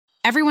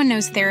Everyone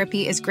knows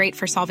therapy is great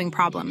for solving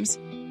problems,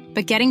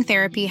 but getting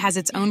therapy has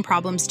its own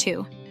problems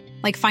too,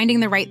 like finding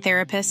the right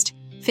therapist,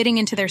 fitting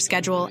into their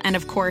schedule, and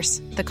of course,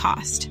 the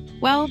cost.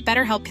 Well,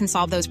 BetterHelp can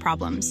solve those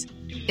problems.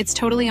 It's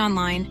totally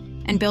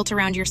online and built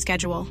around your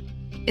schedule.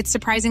 It's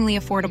surprisingly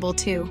affordable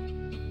too.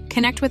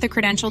 Connect with a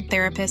credentialed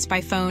therapist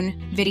by phone,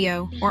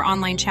 video, or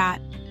online chat,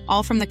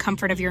 all from the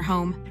comfort of your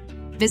home.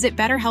 Visit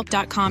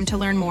BetterHelp.com to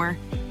learn more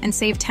and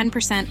save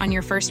 10% on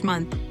your first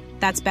month.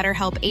 That's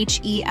BetterHelp,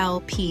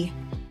 H-E-L-P.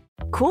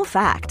 Cool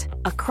fact,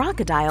 a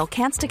crocodile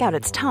can't stick out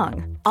its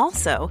tongue.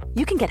 Also,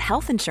 you can get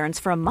health insurance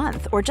for a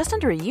month or just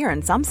under a year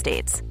in some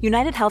states.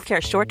 United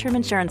Healthcare short-term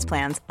insurance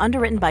plans,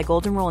 underwritten by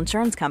Golden Rule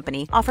Insurance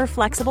Company, offer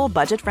flexible,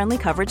 budget-friendly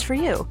coverage for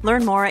you.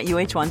 Learn more at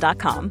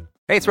UH1.com.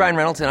 Hey, it's Ryan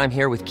Reynolds, and I'm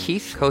here with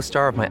Keith,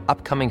 co-star of my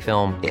upcoming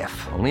film,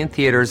 If, only in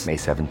theaters May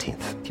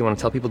 17th. Do you want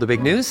to tell people the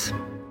big news?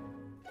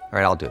 All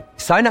right, I'll do it.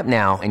 Sign up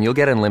now and you'll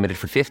get unlimited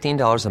for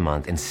 $15 a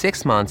month and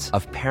 6 months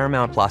of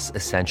Paramount Plus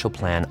Essential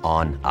Plan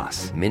on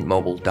us.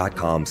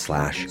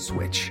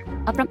 MintMobile.com/switch.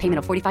 Upfront payment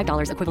of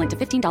 $45 equivalent to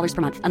 $15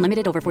 per month.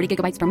 Unlimited over 40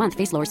 gigabytes per month.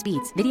 Face lower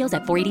speeds. Videos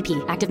at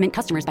 480p. Active Mint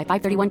customers by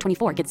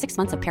 531.24 get 6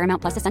 months of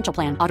Paramount Plus Essential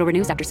Plan. Auto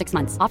renews after 6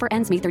 months. Offer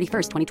ends May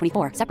 31st,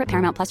 2024. Separate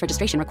Paramount Plus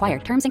registration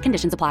required. Terms and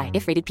conditions apply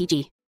if rated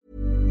PG.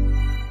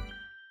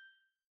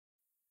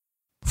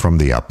 From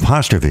the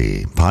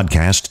Apostrophe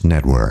Podcast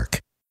Network.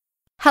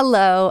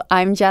 Hello,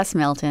 I'm Jess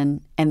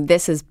Milton, and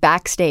this is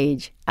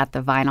Backstage at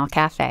the Vinyl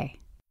Cafe.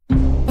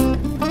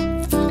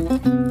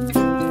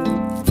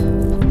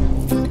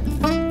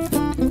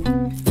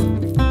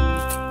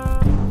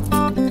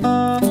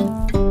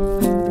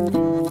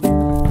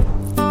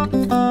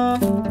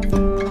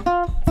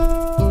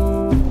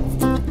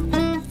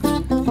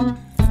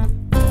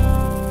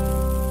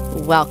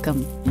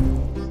 Welcome.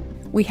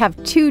 We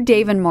have 2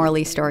 Dave and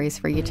Morley stories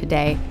for you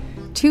today.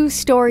 2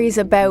 stories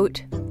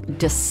about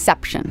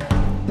deception.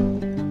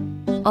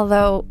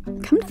 Although,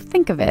 come to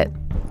think of it,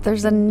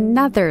 there's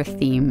another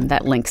theme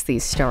that links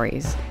these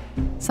stories.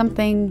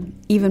 Something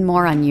even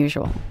more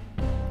unusual.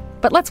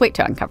 But let's wait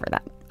to uncover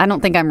that. I don't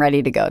think I'm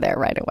ready to go there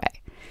right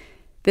away.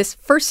 This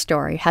first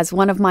story has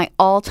one of my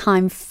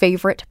all-time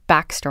favorite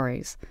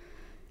backstories.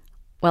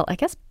 Well, I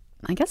guess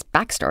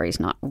backstory is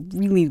not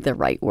really the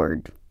right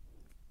word.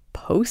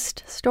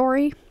 Post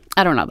story?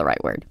 I don't know the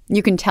right word.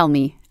 You can tell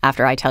me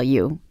after I tell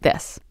you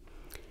this.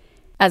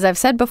 As I've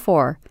said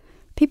before,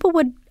 people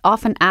would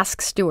often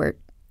ask Stuart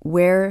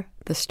where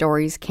the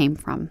stories came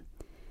from.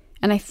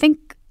 And I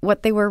think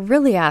what they were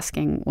really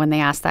asking when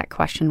they asked that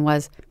question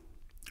was,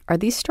 are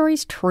these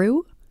stories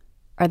true?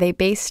 Are they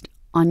based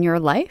on your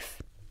life?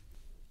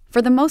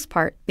 For the most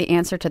part, the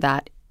answer to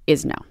that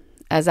is no.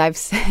 As I've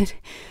said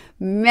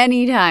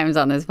many times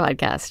on this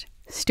podcast,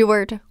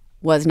 Stuart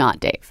was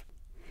not Dave.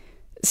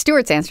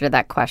 Stuart's answer to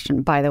that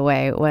question, by the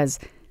way, was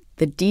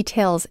the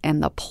details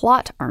and the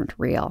plot aren't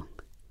real,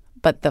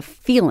 but the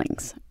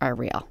feelings are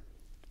real.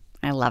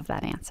 I love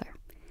that answer.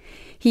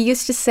 He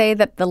used to say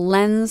that the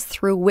lens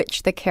through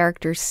which the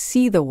characters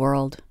see the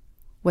world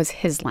was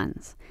his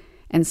lens,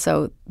 and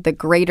so the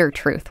greater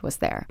truth was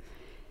there.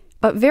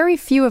 But very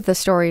few of the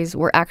stories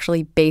were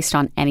actually based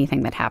on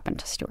anything that happened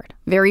to Stuart.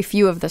 Very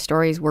few of the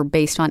stories were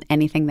based on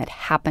anything that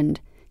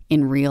happened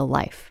in real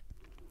life.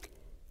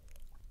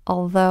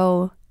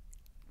 Although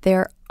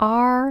there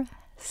are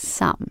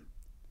some.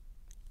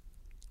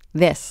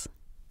 This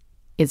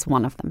is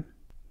one of them.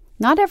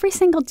 Not every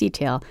single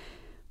detail,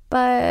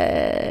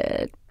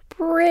 but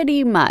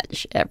pretty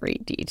much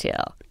every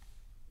detail.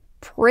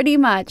 Pretty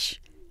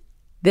much,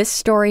 this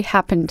story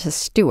happened to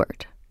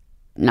Stuart,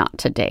 not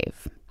to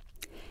Dave.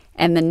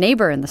 And the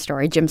neighbor in the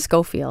story, Jim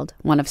Schofield,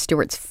 one of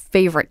Stuart's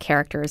favorite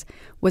characters,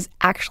 was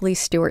actually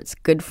Stuart's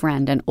good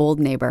friend and old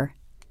neighbor,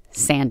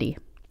 Sandy.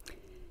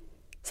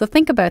 So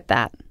think about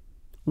that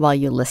while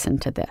you listen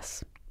to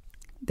this.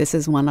 This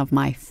is one of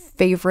my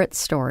favorite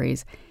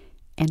stories,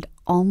 and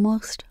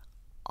almost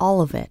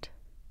all of it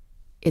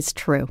is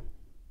true.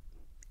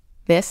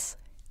 This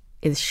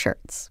is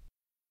Shirts.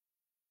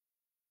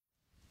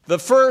 The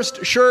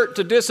first shirt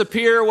to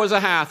disappear was a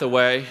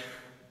Hathaway.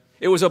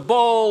 It was a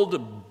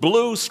bold,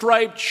 blue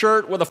striped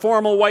shirt with a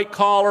formal white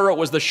collar. It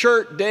was the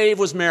shirt Dave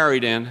was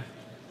married in.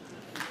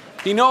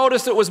 He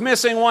noticed it was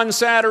missing one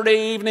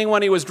Saturday evening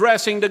when he was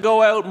dressing to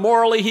go out.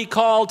 Morley, he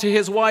called to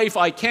his wife,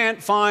 "I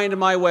can't find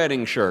my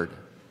wedding shirt."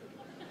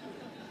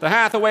 The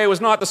Hathaway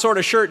was not the sort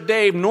of shirt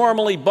Dave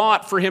normally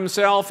bought for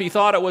himself. He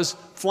thought it was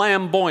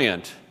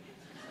flamboyant.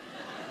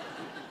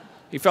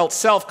 He felt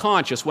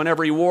self-conscious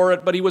whenever he wore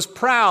it, but he was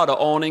proud of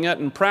owning it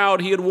and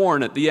proud he had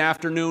worn it the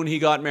afternoon he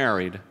got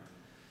married.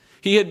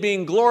 He had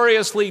been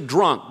gloriously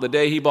drunk the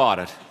day he bought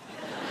it.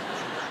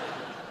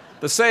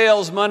 The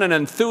salesman, an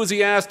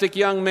enthusiastic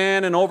young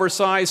man in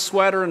oversized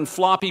sweater and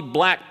floppy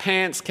black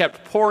pants,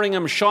 kept pouring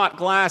him shot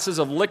glasses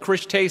of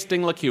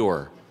licorice-tasting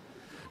liqueur.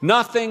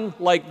 Nothing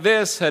like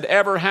this had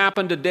ever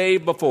happened to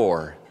Dave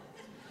before.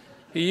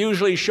 He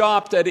usually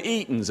shopped at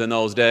Eaton's in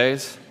those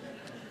days.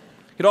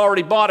 He'd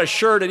already bought a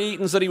shirt at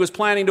Eaton's that he was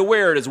planning to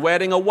wear at his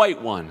wedding, a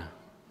white one.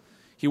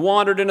 He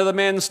wandered into the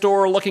men's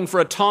store looking for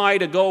a tie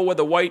to go with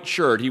a white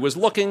shirt. He was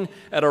looking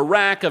at a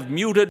rack of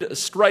muted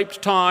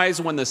striped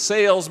ties when the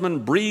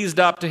salesman breezed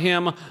up to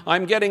him.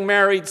 "I'm getting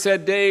married,"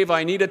 said Dave.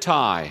 "I need a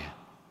tie."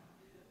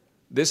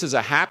 "This is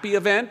a happy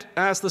event?"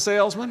 asked the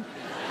salesman.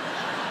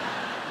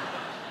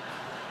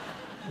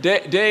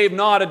 Dave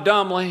nodded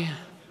dumbly.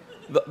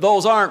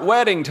 "Those aren't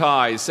wedding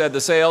ties," said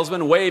the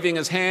salesman, waving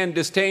his hand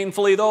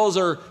disdainfully. "Those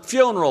are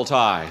funeral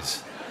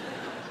ties."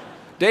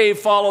 Dave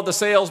followed the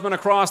salesman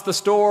across the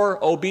store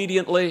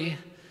obediently,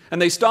 and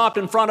they stopped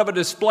in front of a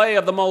display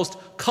of the most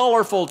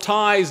colorful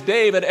ties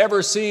Dave had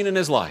ever seen in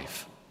his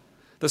life.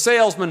 The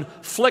salesman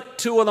flicked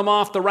two of them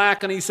off the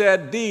rack and he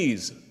said,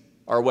 "These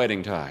are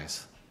wedding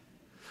ties."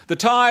 The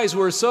ties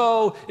were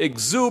so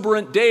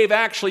exuberant, Dave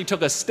actually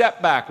took a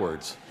step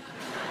backwards.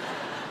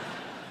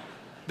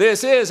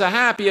 "This is a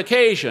happy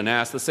occasion?"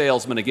 asked the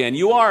salesman again.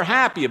 "You are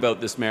happy about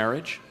this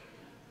marriage?"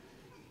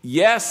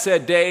 "Yes,"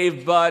 said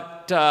Dave,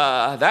 but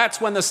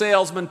that's when the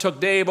salesman took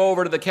Dave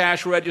over to the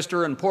cash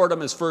register and poured him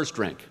his first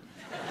drink.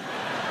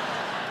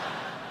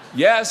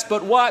 "Yes,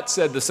 but what?"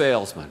 said the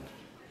salesman.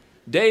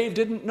 Dave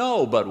didn't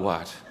know but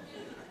what.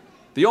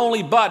 The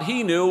only but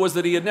he knew was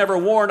that he had never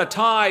worn a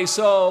tie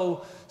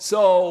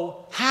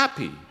so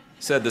happy,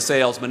 said the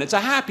salesman. "It's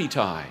a happy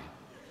tie."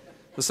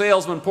 The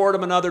salesman poured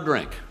him another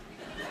drink.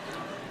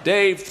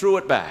 Dave threw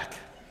it back.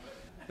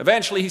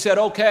 Eventually he said,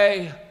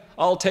 "Okay,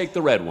 I'll take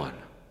the red one."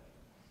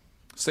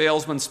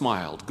 Salesman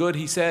smiled. "Good,"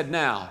 he said.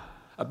 "Now,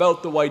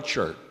 about the white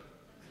shirt."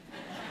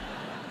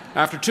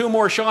 After two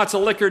more shots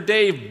of liquor,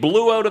 Dave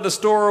blew out of the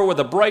store with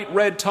a bright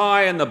red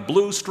tie and the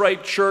blue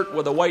striped shirt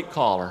with a white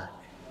collar.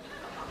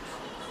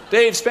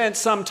 Dave spent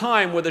some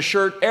time with the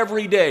shirt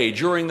every day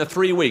during the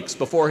 3 weeks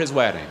before his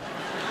wedding.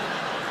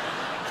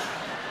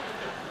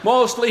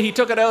 Mostly he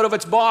took it out of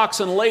its box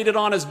and laid it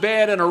on his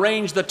bed and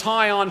arranged the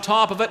tie on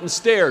top of it and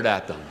stared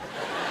at them.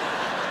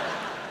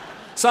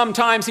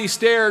 Sometimes he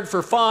stared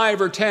for 5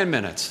 or 10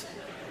 minutes.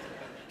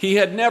 He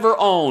had never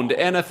owned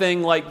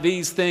anything like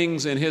these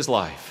things in his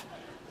life.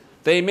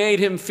 They made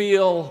him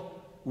feel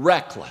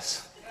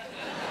reckless.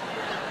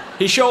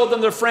 He showed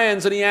them to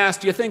friends and he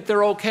asked, "Do you think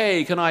they're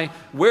okay? Can I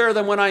wear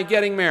them when I'm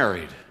getting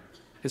married?"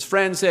 His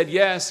friends said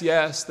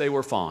yes, they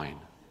were fine.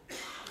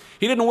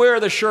 He didn't wear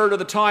the shirt or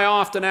the tie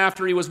often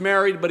after he was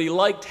married, but he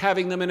liked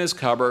having them in his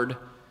cupboard.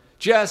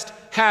 Just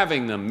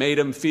having them made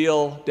him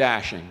feel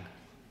dashing.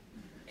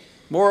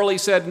 Morley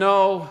said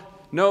no,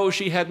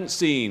 she hadn't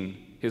seen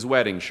his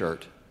wedding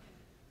shirt.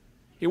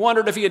 He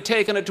wondered if he had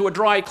taken it to a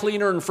dry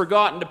cleaner and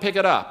forgotten to pick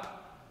it up.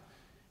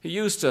 He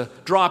used to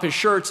drop his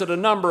shirts at a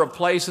number of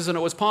places, and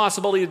it was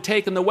possible he had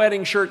taken the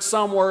wedding shirt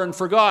somewhere and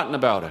forgotten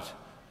about it.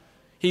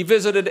 He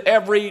visited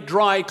every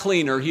dry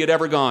cleaner he had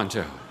ever gone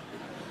to.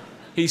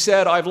 He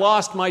said, "I've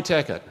lost my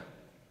ticket."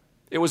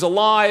 It was a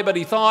lie, but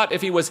he thought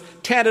if he was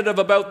tentative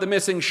about the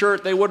missing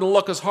shirt, they wouldn't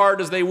look as hard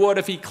as they would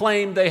if he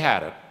claimed they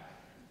had it.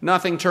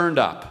 Nothing turned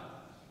up.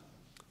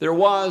 There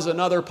was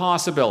another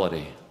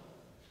possibility.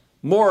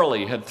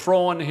 Morley had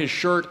thrown his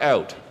shirt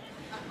out.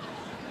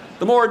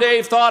 The more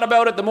Dave thought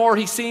about it, the more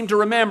he seemed to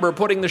remember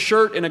putting the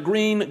shirt in a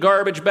green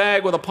garbage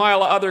bag with a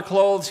pile of other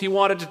clothes he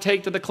wanted to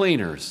take to the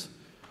cleaners.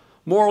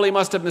 Morley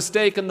must have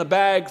mistaken the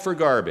bag for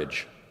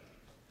garbage.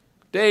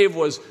 Dave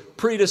was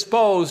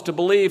predisposed to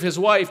believe his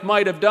wife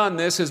might have done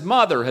this. His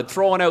mother had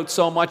thrown out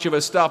so much of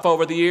his stuff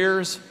over the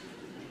years.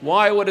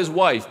 Why would his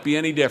wife be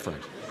any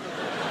different?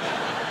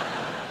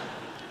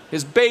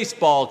 His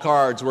baseball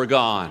cards were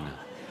gone.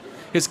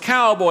 His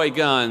cowboy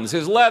guns,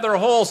 his leather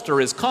holster,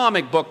 his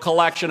comic book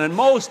collection, and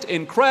most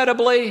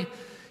incredibly,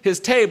 his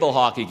table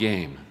hockey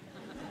game.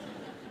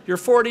 "You're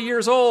 40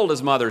 years old,"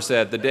 his mother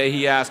said the day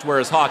he asked where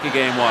his hockey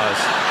game was.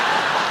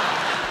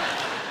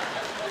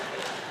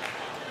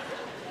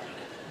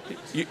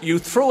 You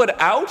threw it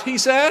out, he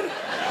said?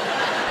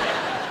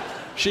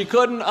 She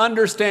couldn't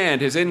understand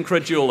his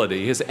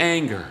incredulity, his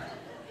anger.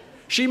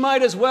 She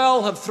might as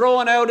well have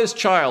thrown out his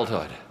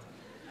childhood.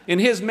 In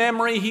his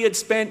memory, he had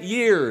spent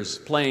years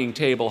playing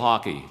table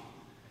hockey.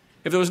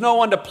 If there was no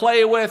one to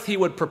play with, he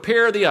would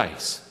prepare the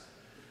ice,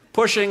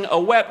 pushing a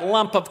wet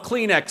lump of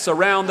Kleenex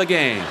around the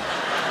game,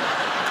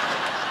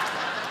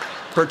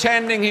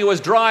 pretending he was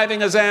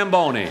driving a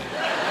Zamboni.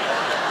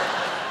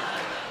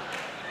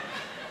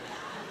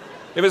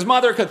 If his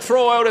mother could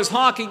throw out his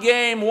hockey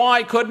game,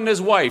 why couldn't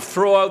his wife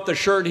throw out the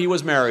shirt he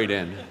was married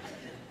in?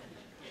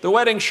 The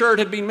wedding shirt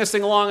had been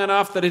missing long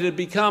enough that it had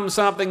become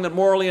something that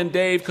Morley and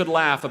Dave could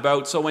laugh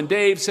about. So when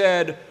Dave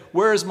said,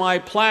 "Where's my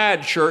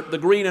plaid shirt, the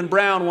green and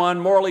brown one?"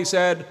 Morley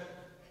said,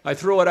 "I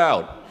threw it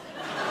out."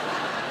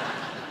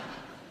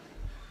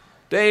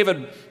 Dave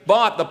had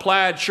bought the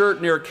plaid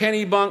shirt near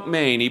Kennebunk,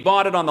 Maine. He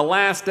bought it on the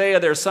last day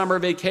of their summer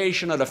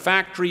vacation at a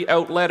factory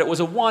outlet. It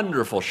was a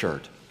wonderful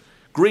shirt.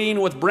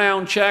 Green with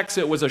brown checks,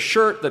 it was a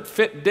shirt that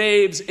fit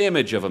Dave's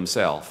image of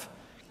himself.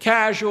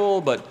 Casual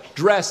but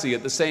dressy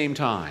at the same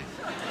time.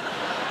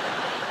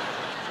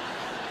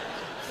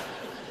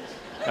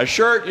 A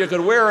shirt you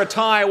could wear a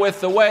tie with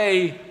the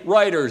way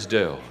writers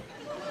do,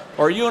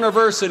 or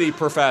university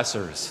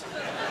professors.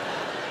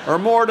 Or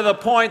more to the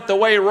point, the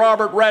way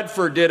Robert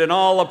Redford did in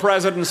All the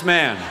President's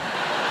Men.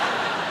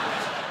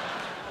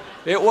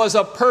 It was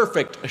a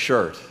perfect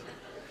shirt.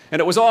 And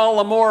it was all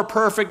the more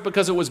perfect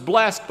because it was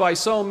blessed by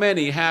so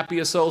many happy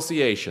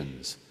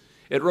associations.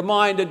 It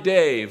reminded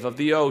Dave of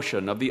the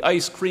ocean, of the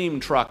ice cream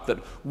truck that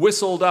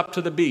whistled up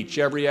to the beach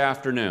every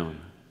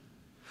afternoon.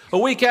 A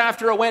week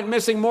after it went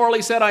missing,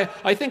 Morley said,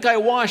 I think I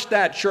washed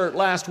that shirt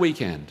last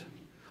weekend.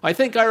 I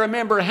think I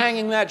remember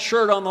hanging that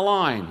shirt on the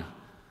line.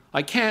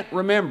 I can't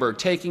remember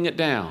taking it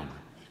down.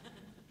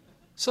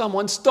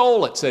 Someone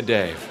stole it, said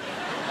Dave.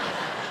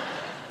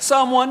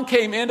 Someone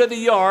came into the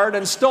yard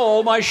and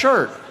stole my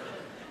shirt.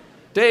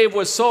 Dave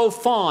was so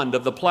fond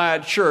of the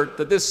plaid shirt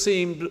that this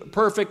seemed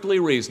perfectly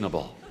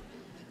reasonable.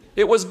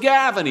 It was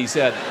Gavin, he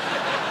said.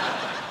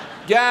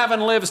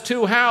 Gavin lives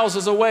 2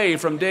 houses away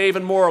from Dave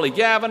and Morley.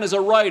 Gavin is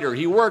a writer.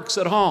 He works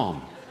at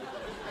home.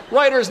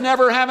 Writers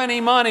never have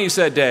any money,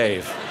 said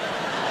Dave.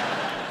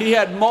 He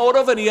had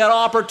motive and he had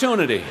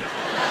opportunity.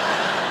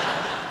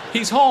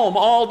 He's home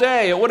all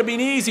day. It would have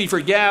been easy for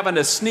Gavin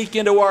to sneak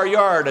into our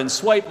yard and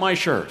swipe my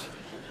shirt.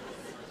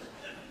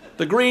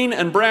 The green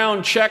and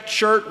brown checked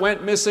shirt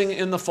went missing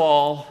in the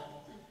fall.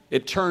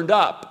 It turned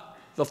up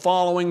the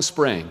following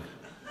spring.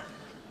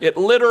 It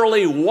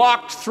literally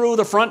walked through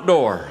the front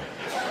door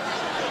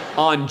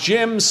on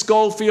Jim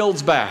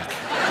Schofield's back.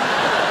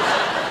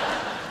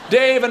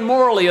 Dave and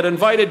Morley had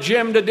invited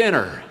Jim to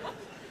dinner.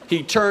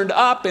 He turned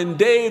up in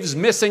Dave's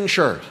missing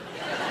shirt.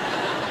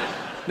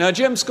 Now,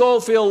 Jim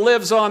Schofield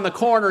lives on the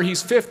corner.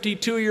 He's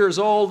 52 years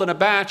old and a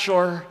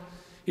bachelor.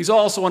 He's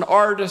also an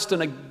artist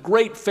and a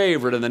great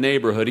favorite in the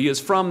neighborhood. He is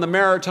from the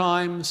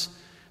Maritimes,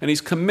 and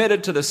he's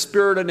committed to the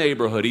spirit of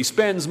neighborhood. He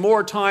spends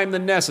more time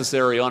than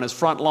necessary on his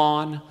front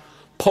lawn,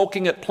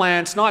 poking at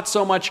plants, not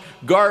so much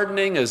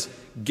gardening as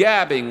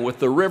gabbing with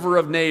the river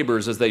of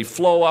neighbors as they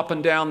flow up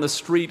and down the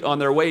street on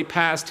their way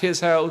past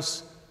his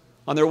house,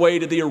 on their way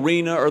to the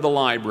arena or the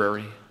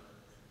library.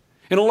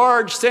 In a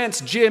large sense,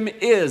 Jim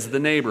is the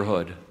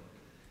neighborhood.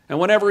 And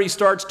whenever he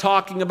starts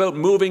talking about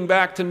moving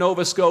back to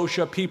Nova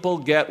Scotia, people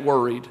get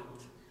worried.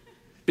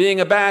 Being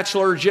a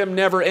bachelor, Jim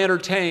never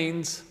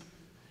entertains,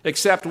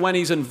 except when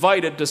he's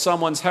invited to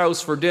someone's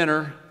house for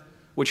dinner,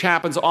 which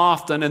happens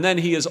often, and then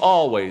he is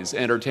always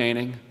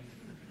entertaining.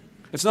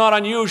 It's not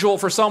unusual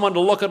for someone to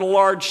look at a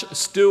large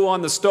stew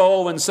on the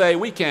stove and say,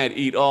 "We can't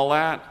eat all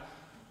that.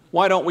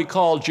 Why don't we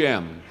call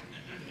Jim?"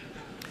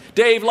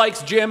 Dave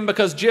likes Jim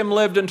because Jim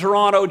lived in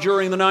Toronto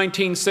during the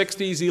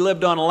 1960s. He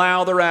lived on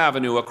Lowther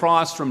Avenue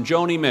across from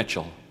Joni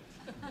Mitchell.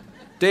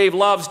 Dave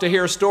loves to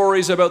hear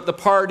stories about the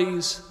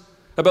parties,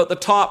 about the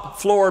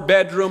top floor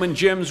bedroom in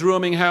Jim's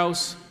rooming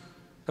house,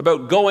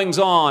 about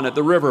goings-on at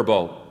the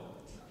riverboat.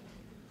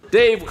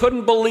 Dave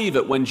couldn't believe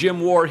it when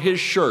Jim wore his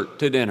shirt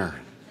to dinner.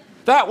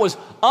 "That was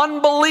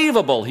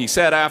unbelievable," he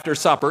said after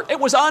supper. "It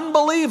was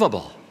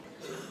unbelievable."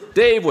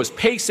 Dave was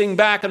pacing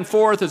back and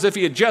forth as if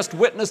he had just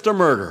witnessed a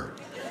murder.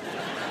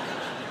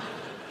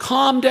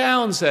 "Calm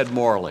down," said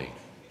Morley,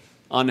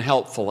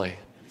 unhelpfully.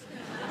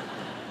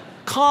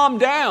 "Calm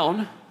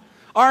down?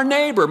 Our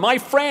neighbor, my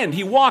friend,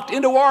 he walked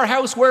into our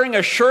house wearing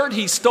a shirt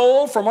he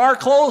stole from our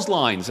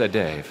clothesline," said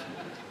Dave.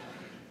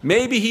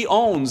 "Maybe he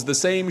owns the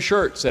same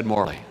shirt," said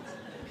Morley.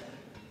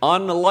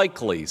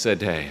 "Unlikely," said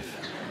Dave.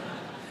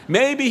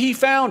 "Maybe he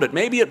found it.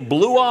 Maybe it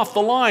blew off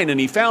the line and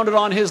he found it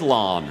on his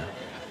lawn."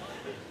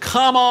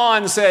 "Come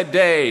on," said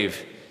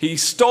Dave. "He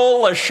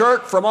stole a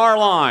shirt from our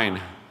line."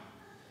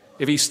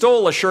 "If he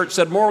stole a shirt,"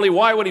 said Morley,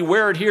 "why would he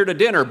wear it here to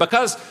dinner?"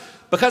 Because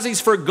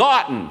he's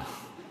forgotten.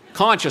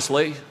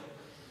 Consciously.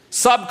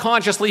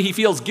 Subconsciously, he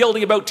feels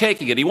guilty about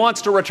taking it. He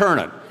wants to return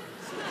it.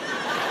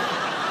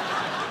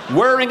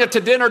 Wearing it to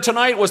dinner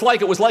tonight was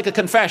like a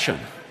confession.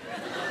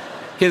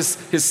 His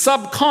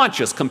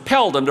subconscious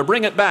compelled him to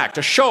bring it back,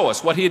 to show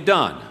us what he had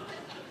done.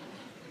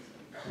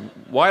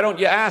 "Why don't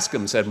you ask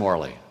him?" said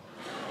Morley.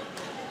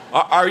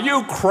 Are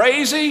you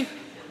crazy?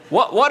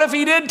 What if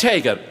he did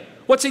take it?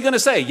 What's he going to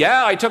say?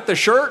 "Yeah, I took the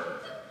shirt"?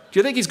 Do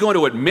you think he's going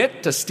to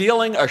admit to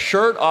stealing a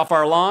shirt off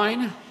our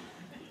line?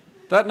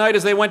 That night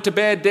as they went to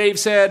bed, Dave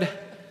said,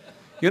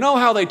 "You know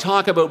how they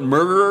talk about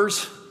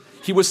murderers?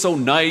 He was so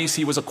nice,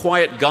 he was a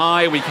quiet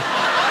guy, we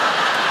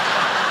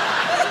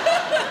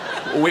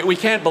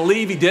can't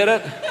believe he did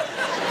it."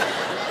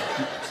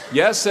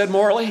 "Yes," said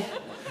Morley.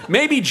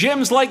 "Maybe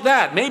Jim's like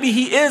that. Maybe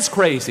he is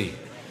crazy.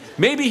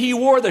 Maybe he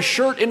wore the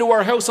shirt into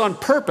our house on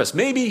purpose.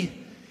 Maybe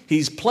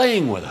he's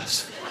playing with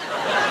us."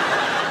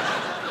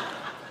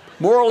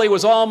 Morley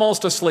was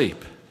almost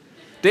asleep.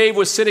 Dave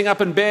was sitting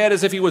up in bed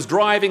as if he was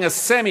driving a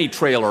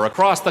semi-trailer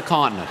across the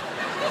continent,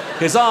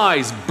 his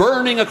eyes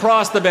burning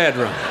across the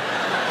bedroom.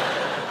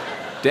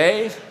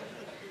 "Dave?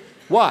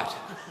 What?"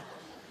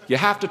 "You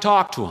have to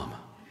talk to him."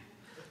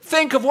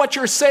 "Think of what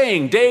you're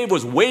saying." Dave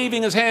was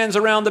waving his hands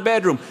around the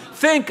bedroom.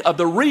 "Think of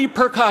the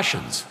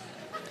repercussions.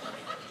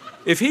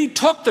 If he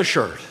took the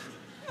shirt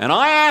and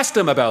I asked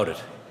him about it,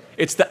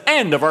 it's the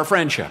end of our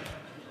friendship.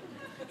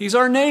 He's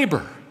our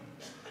neighbor.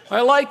 I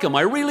like him.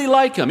 I really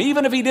like him.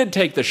 Even if he did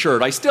take the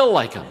shirt, I still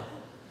like him.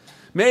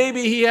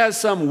 Maybe he has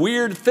some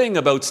weird thing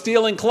about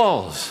stealing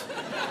clothes.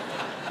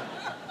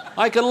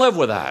 I can live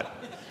with that.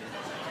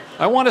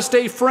 I want to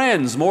stay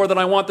friends more than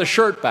I want the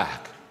shirt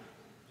back.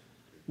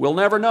 We'll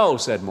never know,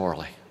 said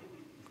Morley.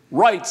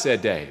 Right,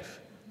 said Dave.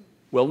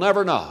 We'll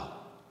never know.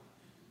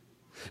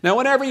 Now,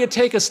 whenever you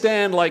take a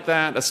stand like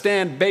that, a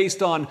stand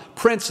based on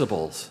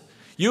principles,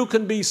 you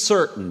can be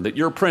certain that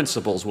your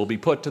principles will be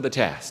put to the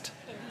test.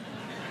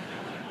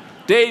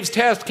 Dave's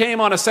test came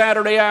on a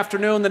Saturday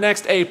afternoon the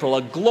next April,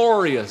 a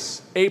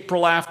glorious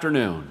April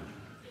afternoon.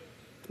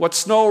 What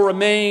snow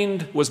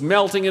remained was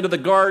melting into the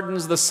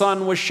gardens, the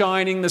sun was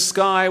shining, the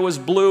sky was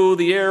blue,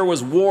 the air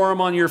was warm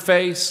on your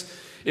face.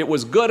 It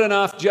was good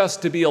enough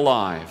just to be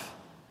alive.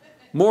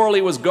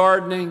 Morley was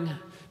gardening.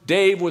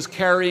 Dave was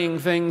carrying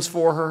things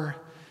for her.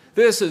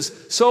 This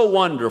is so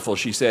wonderful,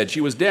 she said.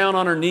 She was down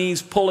on her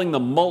knees pulling the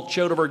mulch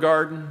out of her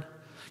garden.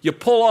 You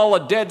pull all the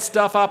dead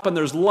stuff up and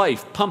there's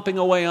life pumping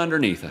away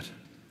underneath it.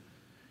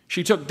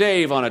 She took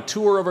Dave on a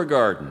tour of her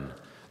garden.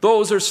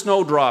 Those are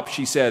snowdrops,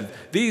 she said.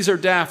 These are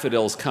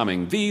daffodils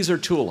coming. These are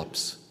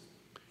tulips.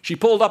 She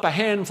pulled up a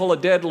handful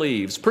of dead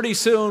leaves. Pretty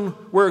soon,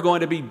 we're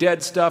going to be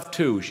dead stuff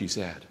too, she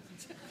said.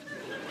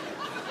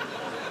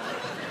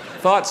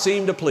 Thought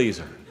seemed to please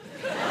her.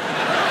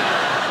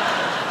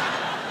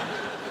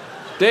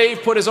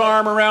 Dave put his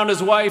arm around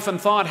his wife and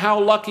thought how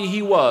lucky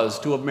he was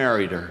to have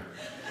married her.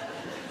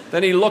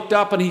 Then he looked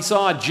up and he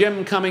saw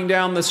Jim coming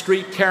down the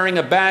street carrying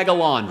a bag of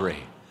laundry.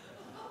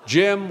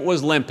 Jim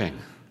was limping.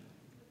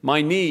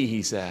 My knee,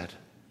 he said.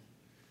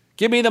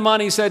 Give me the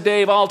money, said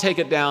Dave. I'll take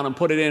it down and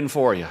put it in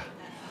for you.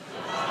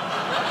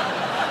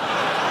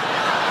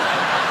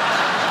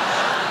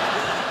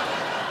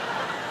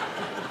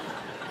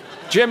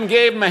 Jim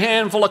gave him a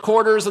handful of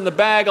quarters and the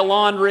bag of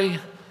laundry.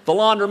 The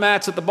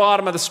laundromat's at the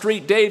bottom of the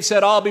street. Dave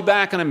said, I'll be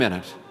back in a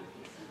minute.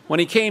 When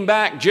he came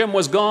back, Jim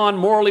was gone.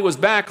 Morley was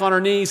back on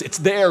her knees. It's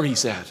there, he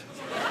said.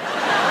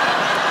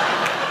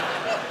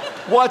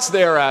 What's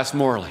there? Asked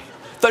Morley.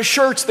 The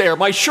shirt's there.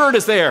 My shirt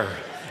is there.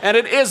 And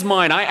it is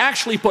mine. I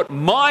actually put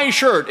my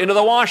shirt into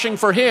the washing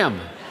for him.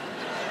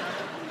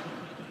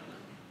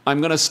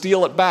 I'm going to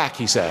steal it back,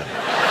 he said.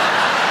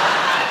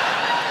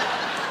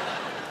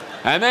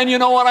 And then you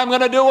know what I'm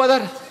going to do with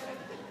it?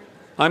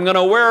 I'm going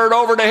to wear it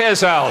over to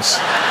his house.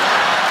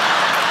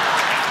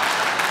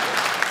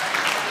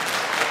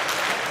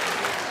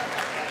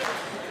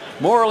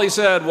 Morley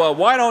said, well,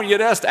 why don't you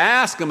just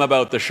ask him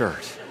about the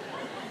shirt?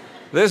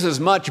 This is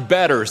much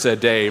better, said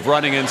Dave,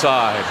 running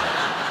inside.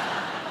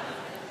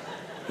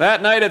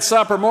 That night at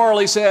supper,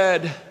 Morley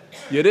said,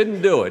 you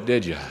didn't do it,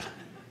 did you?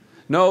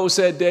 No,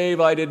 said Dave,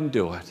 I didn't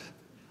do it.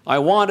 I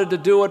wanted to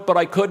do it, but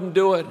I couldn't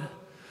do it.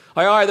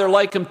 I either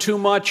like him too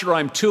much or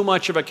I'm too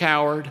much of a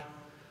coward.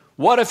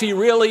 What if he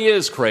really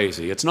is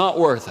crazy? It's not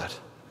worth it.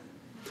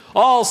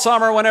 All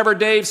summer, whenever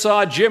Dave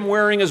saw Jim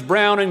wearing his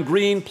brown and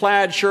green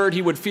plaid shirt,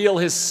 he would feel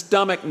his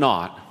stomach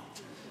knot.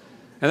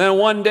 And then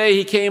one day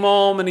he came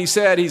home and he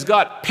said, he's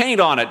got paint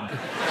on it.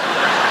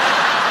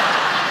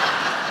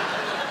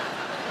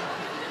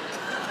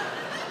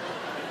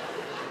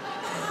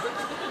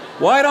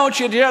 Why don't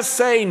you just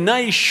say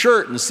nice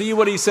shirt and see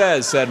what he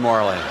says, said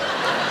Morley.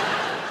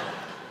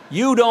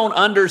 You don't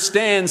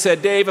understand,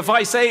 said Dave. If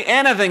I say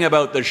anything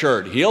about the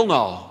shirt, he'll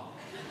know.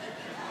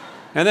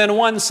 And then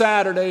one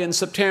Saturday in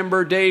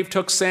September, Dave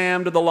took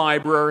Sam to the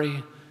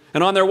library,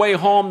 and on their way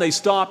home, they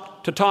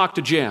stopped to talk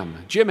to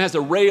Jim. Jim has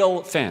a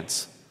rail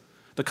fence,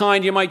 the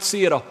kind you might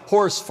see at a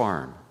horse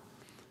farm.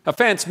 A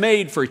fence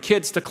made for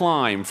kids to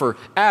climb, for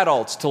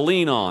adults to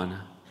lean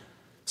on.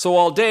 So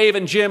while Dave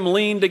and Jim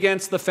leaned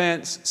against the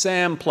fence,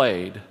 Sam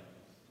played.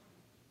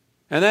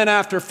 And then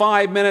after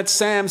 5 minutes,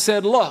 Sam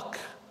said, look,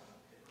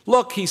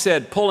 he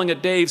said, pulling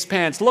at Dave's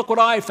pants, look what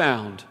I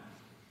found.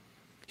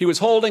 He was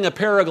holding a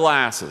pair of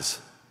glasses.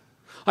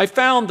 I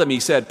found them, he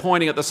said,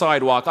 pointing at the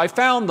sidewalk. I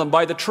found them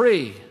by the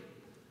tree.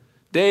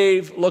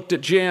 Dave looked at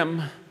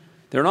Jim.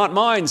 They're not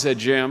mine, said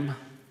Jim.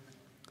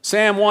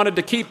 Sam wanted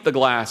to keep the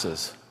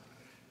glasses.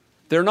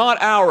 They're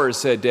not ours,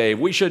 said Dave.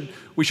 We should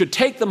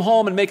take them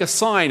home and make a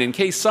sign in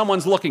case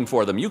someone's looking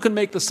for them. You can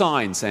make the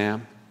sign,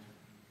 Sam.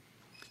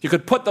 You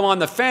could put them on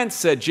the fence,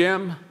 said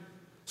Jim.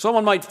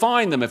 Someone might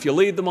find them if you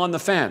leave them on the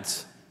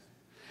fence.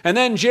 And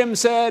then Jim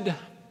said,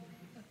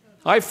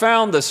 I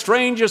found the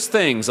strangest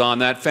things on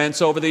that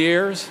fence over the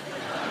years.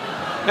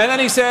 And then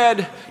he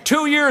said,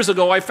 2 years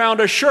ago, I found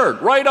a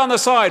shirt right on the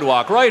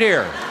sidewalk, right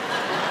here.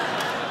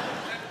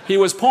 He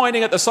was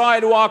pointing at the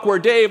sidewalk where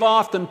Dave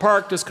often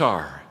parked his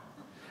car.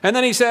 And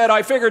then he said,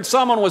 I figured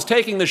someone was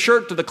taking the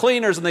shirt to the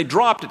cleaners and they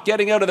dropped it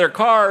getting out of their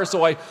car,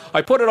 so I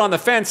put it on the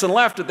fence and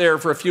left it there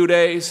for a few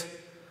days.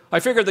 I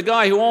figured the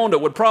guy who owned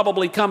it would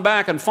probably come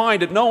back and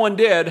find it. No one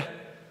did.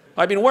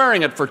 I've been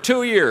wearing it for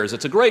 2 years.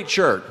 It's a great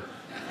shirt.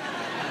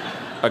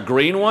 A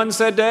green one,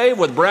 said Dave,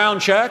 with brown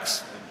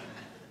checks?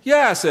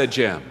 Yeah, said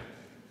Jim.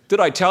 Did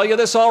I tell you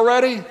this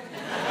already?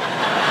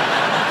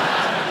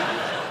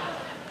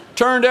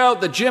 Turned out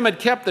that Jim had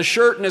kept the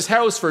shirt in his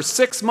house for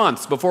 6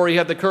 months before he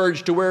had the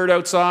courage to wear it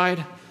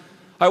outside.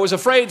 I was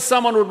afraid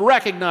someone would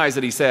recognize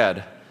it, he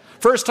said.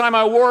 First time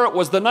I wore it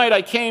was the night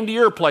I came to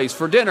your place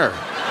for dinner.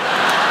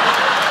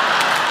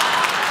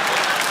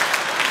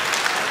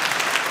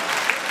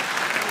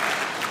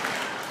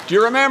 Do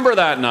you remember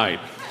that night?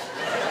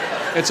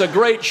 It's a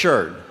great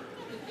shirt.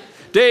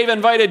 Dave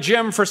invited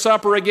Jim for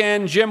supper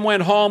again. Jim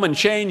went home and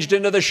changed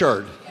into the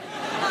shirt.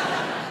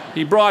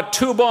 He brought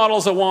 2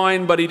 bottles of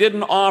wine, but he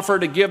didn't offer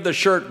to give the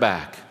shirt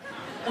back.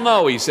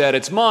 No, he said,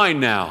 it's mine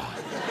now.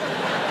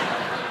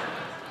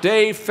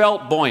 Dave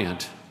felt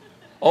buoyant.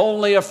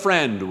 Only a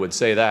friend would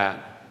say that.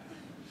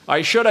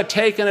 I should have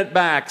taken it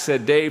back,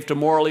 said Dave to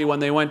Morley when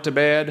they went to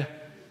bed.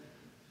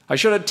 I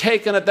should have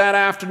taken it that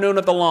afternoon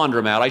at the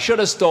laundromat. I should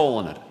have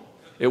stolen it.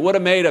 It would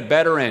have made a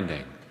better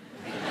ending.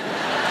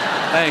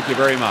 Thank you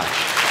very much.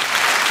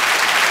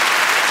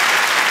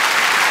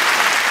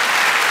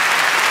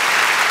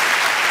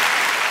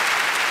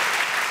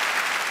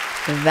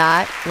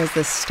 That was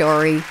the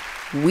story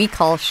we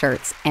call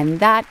shirts, and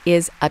that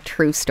is a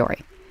true story.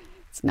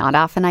 It's not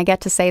often I get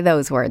to say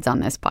those words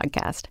on this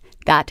podcast.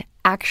 That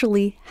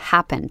actually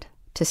happened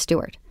to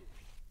Stuart.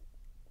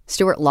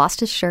 Stuart lost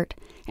his shirt,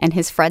 and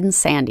his friend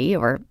Sandy,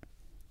 or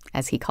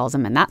as he calls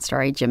him in that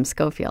story, Jim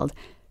Schofield,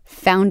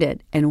 found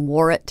it and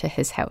wore it to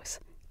his house.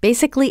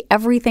 Basically,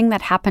 everything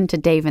that happened to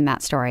Dave in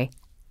that story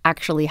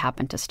actually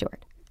happened to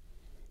Stuart.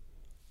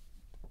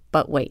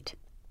 But wait,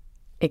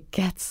 it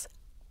gets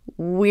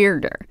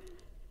weirder.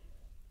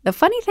 The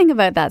funny thing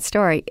about that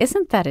story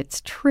isn't that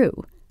it's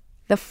true.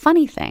 The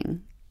funny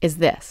thing is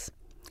this.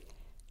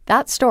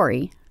 That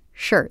story,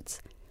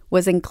 Shirts,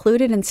 was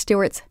included in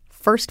Stuart's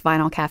first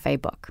Vinyl Cafe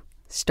book,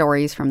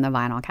 Stories from the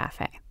Vinyl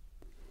Cafe.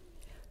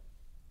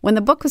 When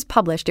the book was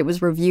published, it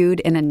was reviewed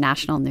in a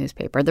national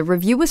newspaper. The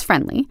review was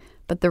friendly,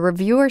 but the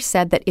reviewer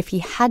said that if he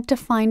had to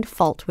find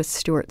fault with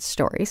Stuart's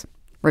stories,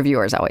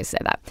 reviewers always say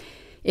that,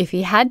 if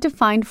he had to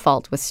find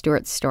fault with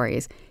Stuart's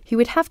stories, he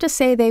would have to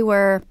say they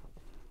were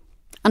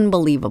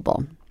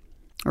unbelievable,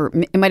 or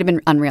it might have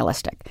been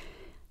unrealistic.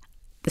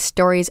 The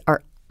stories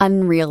are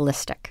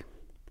unrealistic.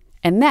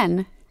 And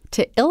then,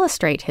 to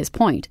illustrate his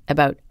point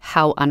about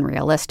how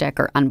unrealistic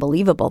or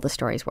unbelievable the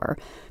stories were,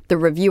 the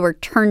reviewer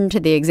turned to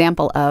the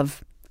example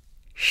of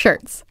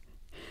Shirts,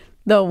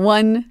 the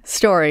one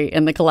story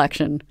in the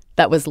collection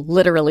that was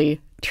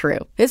literally true.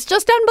 It's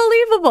just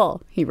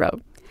unbelievable, he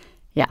wrote.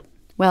 Yeah,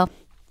 well,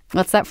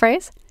 what's that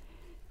phrase?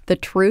 The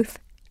truth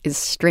is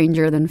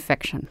stranger than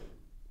fiction.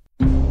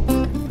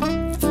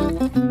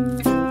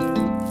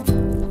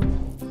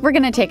 We're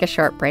going to take a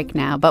short break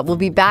now, but we'll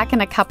be back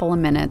in a couple of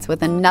minutes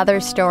with another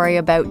story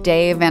about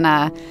Dave in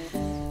a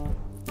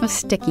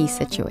sticky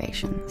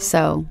situation.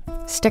 So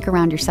stick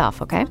around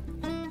yourself, okay?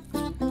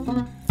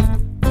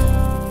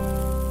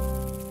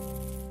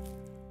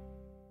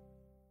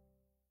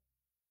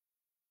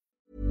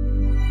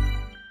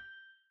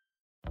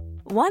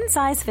 One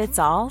size fits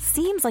all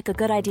seems like a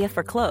good idea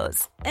for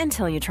clothes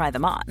until you try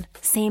them on.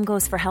 Same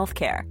goes for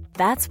healthcare.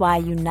 That's why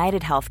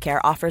United Healthcare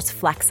offers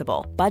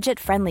flexible,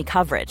 budget-friendly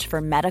coverage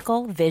for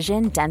medical,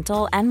 vision,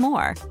 dental, and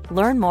more.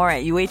 Learn more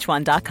at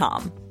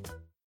uh1.com.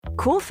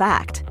 Cool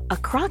fact, a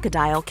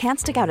crocodile can't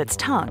stick out its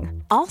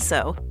tongue.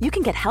 Also, you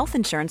can get health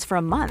insurance for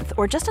a month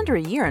or just under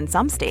a year in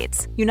some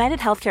states. United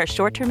Healthcare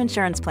short-term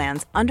insurance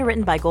plans,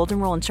 underwritten by Golden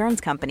Rule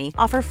Insurance Company,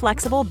 offer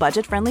flexible,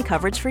 budget-friendly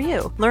coverage for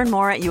you. Learn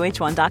more at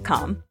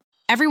uh1.com.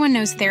 Everyone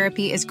knows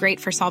therapy is great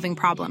for solving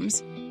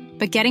problems,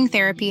 but getting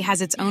therapy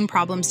has its own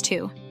problems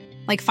too,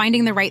 like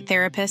finding the right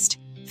therapist,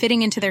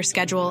 fitting into their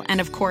schedule,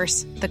 and of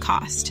course, the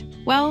cost.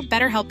 Well,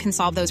 BetterHelp can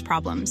solve those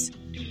problems.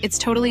 It's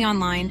totally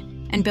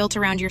online and built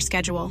around your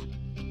schedule.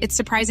 It's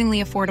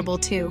surprisingly affordable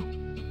too.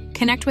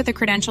 Connect with a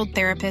credentialed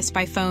therapist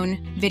by phone,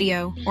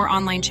 video, or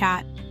online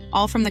chat,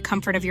 all from the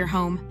comfort of your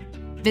home.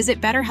 Visit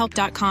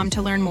BetterHelp.com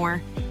to learn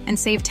more and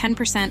save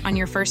 10% on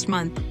your first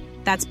month.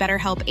 That's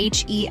BetterHelp,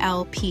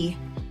 H-E-L-P.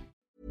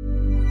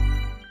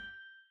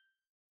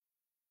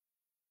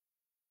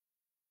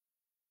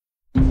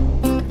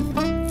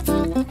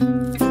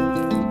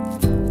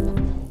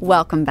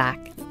 Welcome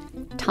back.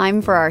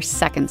 Time for our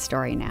second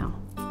story now.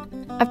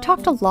 I've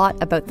talked a lot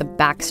about the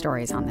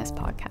backstories on this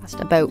podcast,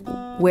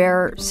 about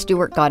where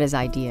Stuart got his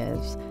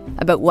ideas,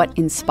 about what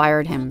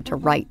inspired him to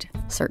write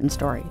certain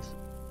stories.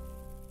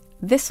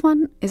 This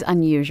one is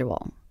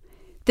unusual.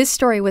 This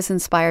story was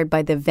inspired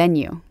by the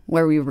venue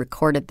where we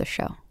recorded the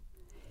show.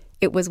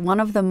 It was one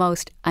of the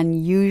most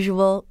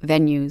unusual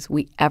venues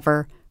we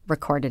ever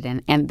recorded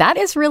in. And that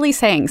is really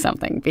saying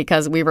something,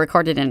 because we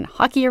recorded in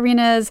hockey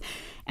arenas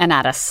and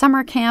at a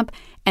summer camp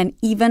and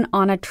even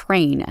on a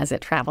train as it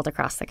traveled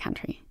across the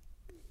country.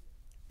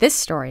 This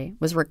story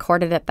was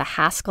recorded at the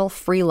Haskell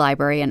Free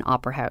Library and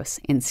Opera House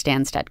in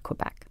Stansted,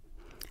 Quebec.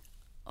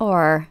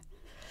 Or,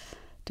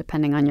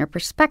 depending on your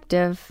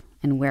perspective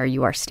and where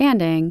you are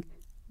standing,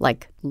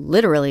 like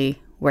literally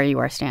where you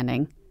are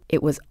standing,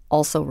 it was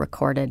also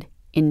recorded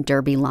in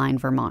Derby Line,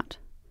 Vermont.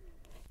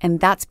 And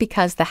that's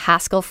because the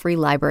Haskell Free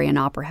Library and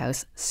Opera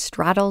House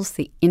straddles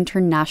the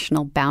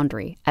international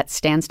boundary at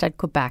Stansted,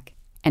 Quebec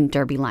and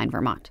Derby Line,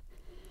 Vermont.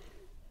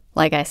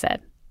 Like I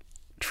said,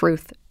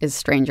 truth is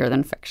stranger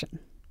than fiction.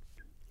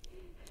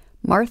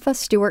 Martha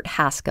Stewart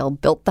Haskell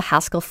built the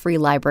Haskell Free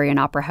Library and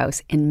Opera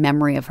House in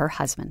memory of her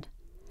husband.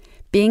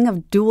 Being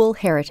of dual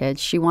heritage,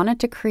 she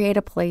wanted to create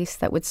a place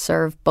that would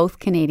serve both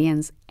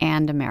Canadians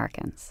and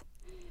Americans.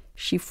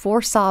 She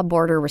foresaw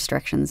border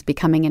restrictions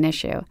becoming an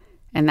issue,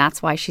 and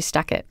that's why she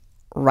stuck it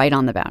right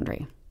on the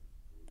boundary.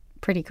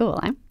 Pretty cool,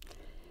 eh?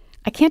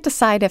 I can't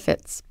decide if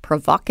it's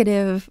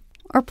provocative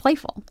or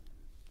playful.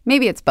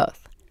 Maybe it's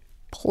both.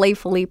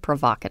 Playfully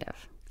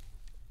provocative.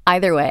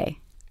 Either way,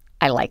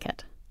 I like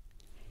it.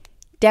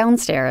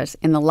 Downstairs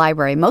in the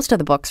library, most of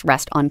the books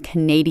rest on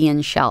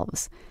Canadian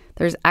shelves.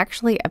 There's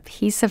actually a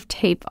piece of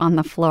tape on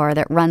the floor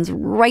that runs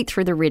right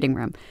through the reading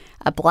room,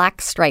 a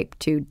black stripe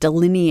to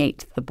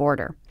delineate the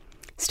border.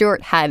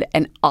 Stewart had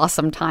an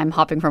awesome time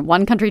hopping from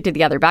one country to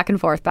the other, back and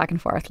forth,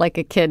 like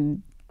a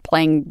kid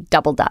playing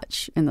double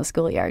dutch in the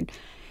schoolyard.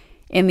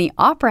 In the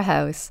Opera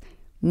House,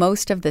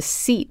 most of the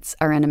seats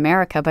are in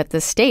America, but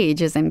the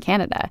stage is in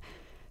Canada.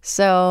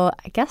 So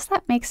I guess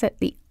that makes it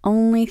the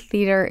only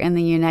theater in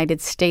the United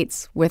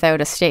States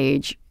without a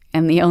stage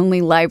and the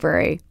only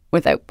library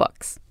without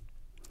books.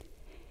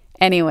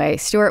 Anyway,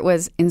 Stewart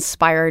was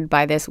inspired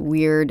by this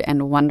weird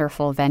and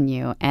wonderful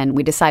venue, and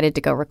we decided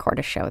to go record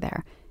a show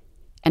there.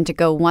 And to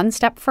go one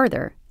step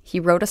further, he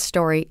wrote a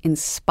story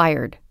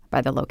inspired by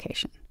the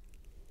location.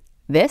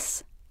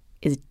 This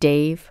is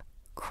Dave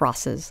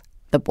Crosses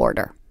the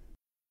Border.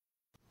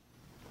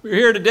 We're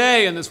here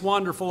today in this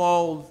wonderful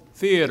old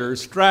theater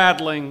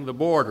straddling the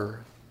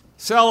border,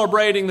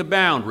 celebrating the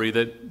boundary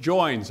that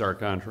joins our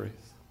countries.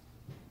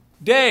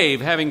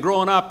 Dave, having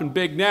grown up in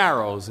Big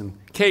Narrows in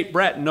Cape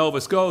Breton,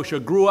 Nova Scotia,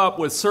 grew up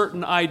with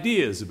certain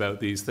ideas about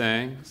these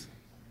things,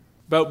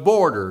 about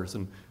borders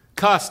and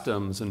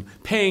customs and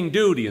paying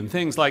duty and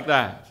things like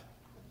that.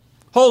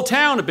 Whole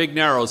town of Big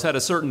Narrows had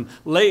a certain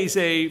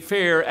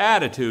laissez-faire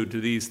attitude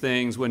to these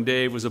things when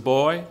Dave was a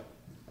boy.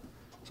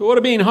 So it would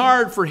have been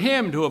hard for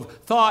him to have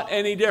thought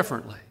any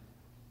differently.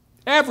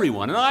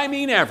 Everyone, and I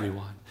mean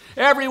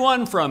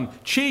everyone from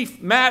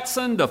Chief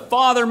Matson to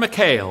Father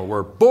McHale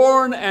were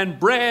born and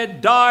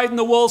bred, died in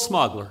the wool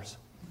smugglers.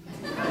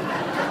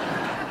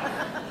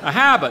 A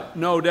habit,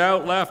 no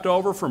doubt, left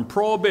over from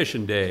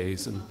Prohibition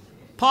days and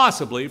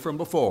possibly from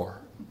before.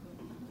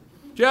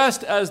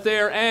 Just as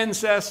their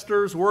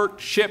ancestors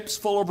worked ships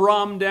full of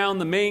rum down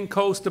the main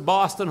coast of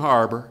Boston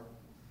Harbor,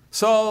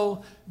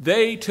 so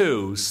they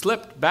too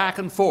slipped back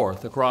and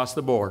forth across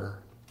the border.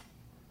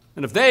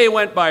 And if they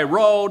went by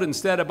road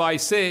instead of by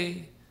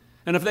sea,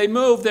 and if they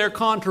moved their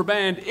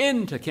contraband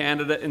into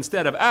Canada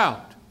instead of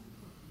out,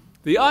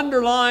 the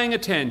underlying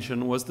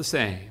intention was the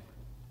same.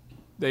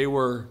 They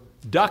were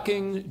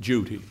ducking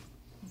duty.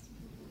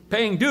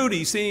 Paying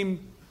duty seemed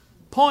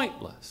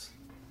pointless.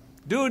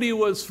 Duty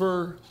was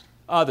for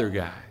other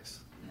guys.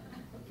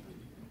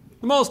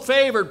 The most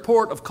favored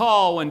port of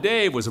call when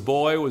Dave was a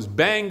boy was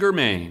Bangor,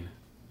 Maine.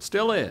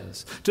 Still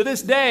is. To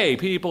this day,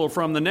 people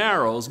from the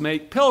Narrows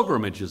make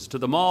pilgrimages to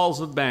the malls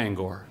of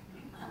Bangor.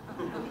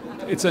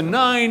 It's a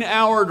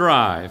 9-hour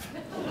drive.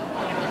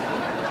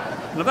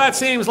 And if that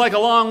seems like a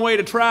long way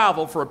to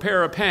travel for a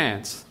pair of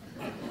pants,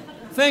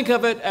 think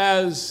of it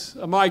as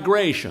a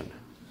migration.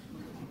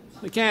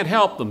 They can't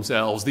help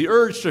themselves. The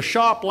urge to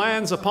shop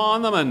lands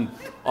upon them, and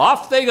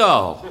off they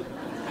go.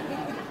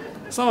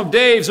 Some of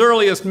Dave's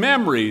earliest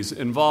memories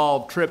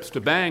involved trips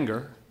to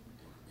Bangor.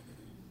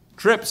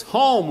 Trips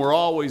home were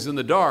always in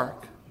the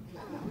dark.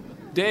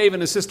 Dave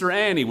and his sister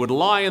Annie would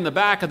lie in the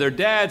back of their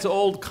dad's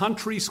old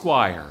country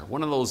Squire,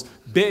 one of those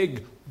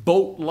big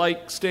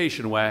boat-like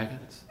station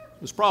wagons.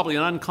 There's probably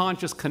an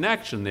unconscious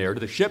connection there to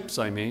the ships,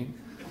 and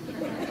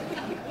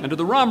to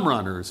the rum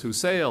runners who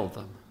sailed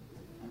them.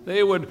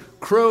 They would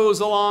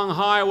cruise along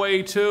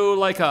Highway 2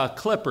 like a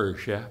clipper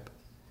ship.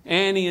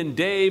 Annie and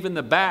Dave in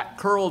the back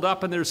curled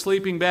up in their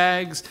sleeping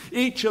bags,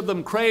 each of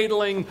them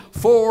cradling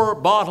 4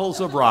 bottles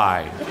of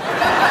rye.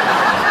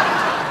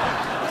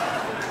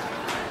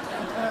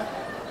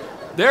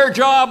 Their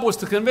job was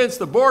to convince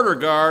the border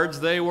guards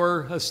they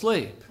were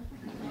asleep.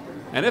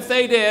 And if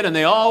they did, and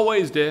they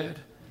always did,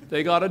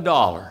 they got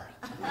 $1.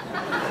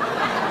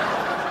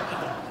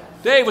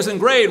 Dave was in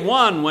grade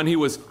 1 when he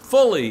was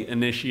fully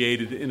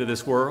initiated into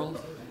this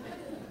world.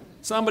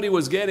 Somebody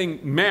was getting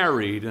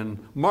married, and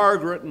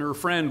Margaret and her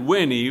friend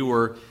Winnie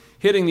were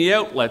hitting the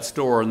outlet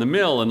store in the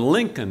mill in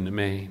Lincoln,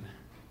 Maine.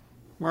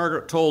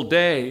 Margaret told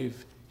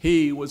Dave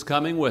he was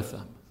coming with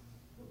them.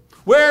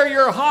 "Wear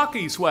your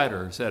hockey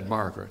sweater," said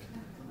Margaret.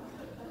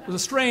 It was a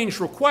strange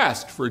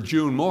request for a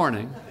June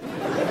morning.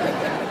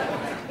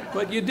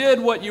 But you did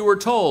what you were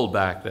told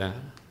back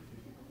then.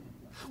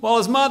 While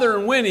his mother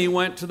and Winnie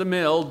went to the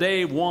mill,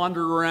 Dave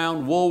wandered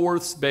around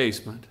Woolworth's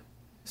basement,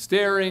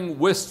 staring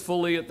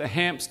wistfully at the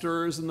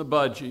hamsters and the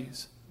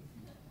budgies.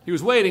 He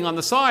was waiting on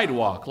the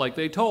sidewalk like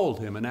they told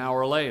him an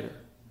hour later.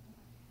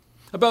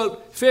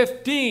 About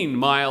 15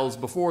 miles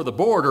before the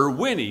border,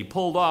 Winnie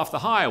pulled off the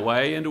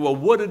highway into a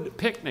wooded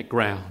picnic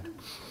ground.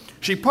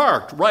 She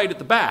parked right at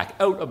the back,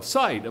 out of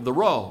sight of the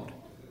road.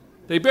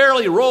 They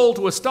barely rolled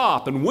to a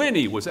stop, and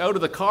Winnie was out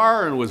of the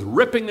car and was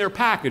ripping their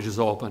packages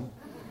open.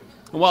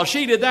 And while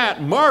she did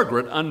that,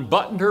 Margaret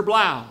unbuttoned her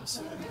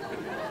blouse.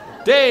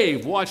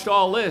 Dave watched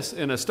all this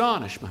in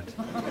astonishment.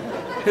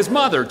 His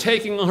mother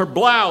taking her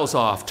blouse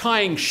off,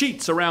 tying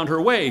sheets around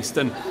her waist,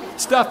 and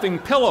stuffing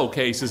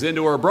pillowcases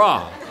into her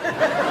bra.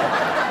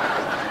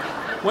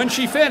 When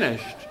she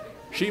finished,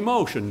 she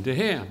motioned to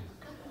him.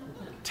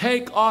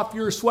 "Take off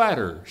your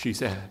sweater," she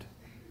said.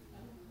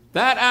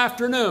 That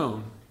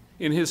afternoon,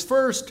 in his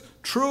first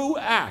true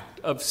act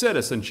of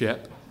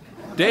citizenship,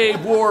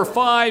 Dave wore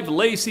 5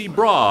 lacy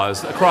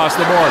bras across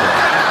the border.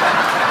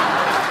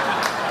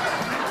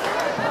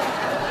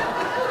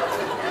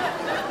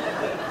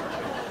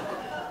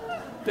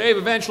 Dave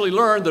eventually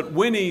learned that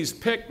Winnie's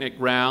picnic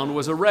ground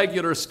was a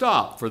regular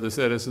stop for the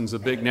citizens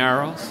of Big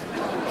Narrows.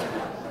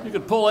 You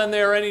could pull in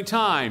there any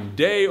time,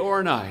 day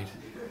or night,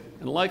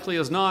 and likely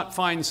as not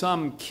find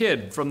some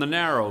kid from the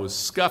Narrows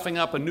scuffing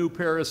up a new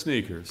pair of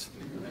sneakers.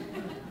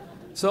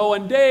 So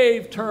when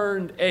Dave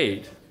turned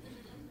 8,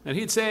 and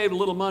he'd saved a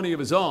little money of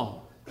his own,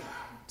 it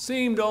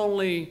seemed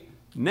only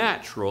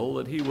natural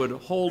that he would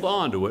hold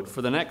on to it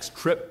for the next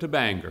trip to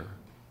Bangor.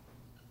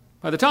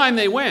 By the time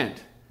they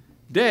went,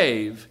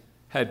 Dave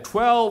had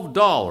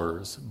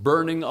 $12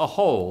 burning a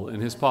hole in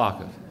his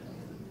pocket.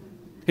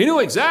 He knew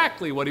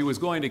exactly what he was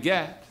going to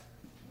get.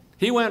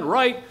 He went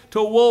right to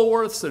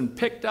Woolworth's and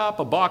picked up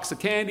a box of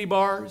candy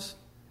bars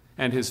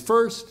and his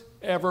first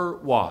ever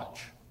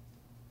watch.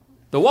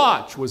 The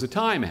watch was a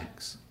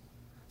Timex.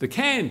 The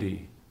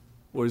candy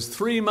was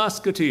 3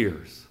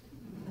 Musketeers.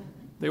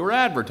 They were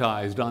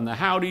advertised on the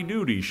Howdy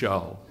Doody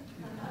show,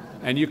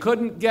 and you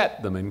couldn't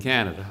get them in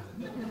Canada.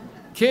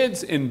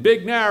 Kids in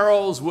Big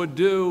Narrows would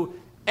do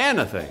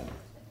anything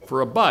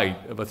for a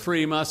bite of a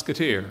 3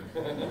 Musketeer.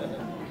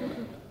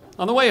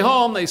 On the way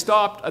home, they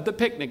stopped at the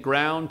picnic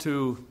ground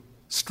to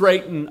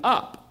straighten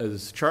up,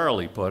 as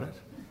Charlie put it.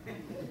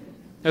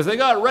 As they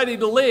got ready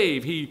to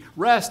leave, he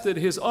rested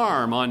his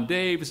arm on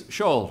Dave's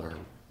shoulder.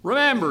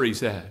 "Remember," he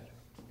said,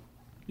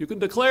 "you can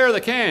declare the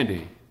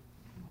candy,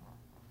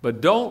 but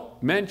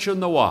don't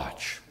mention the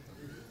watch."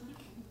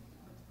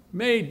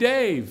 Made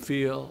Dave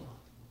feel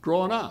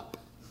grown up.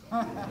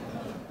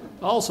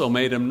 Also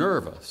made him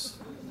nervous.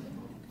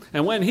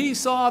 And when he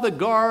saw the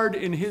guard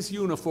in his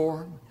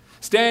uniform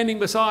standing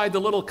beside the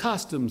little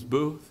customs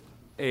booth,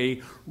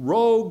 a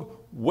rogue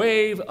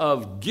wave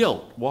of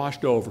guilt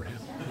washed over him.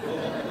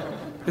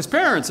 His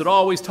parents had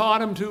always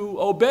taught him to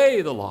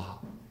obey the law.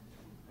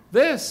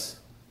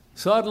 This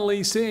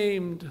suddenly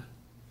seemed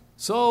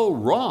so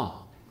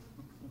wrong.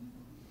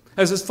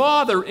 As his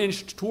father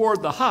inched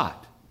toward the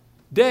hut,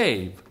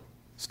 Dave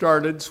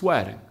started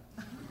sweating.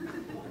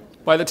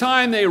 By the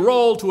time they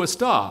rolled to a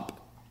stop,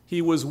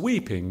 he was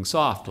weeping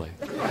softly.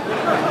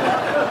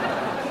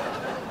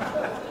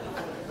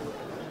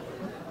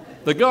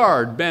 The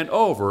guard bent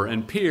over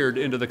and peered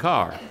into the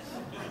car.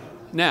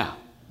 Now,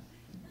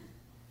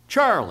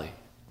 Charlie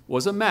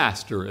was a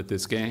master at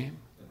this game.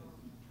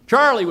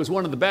 Charlie was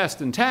one of the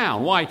best in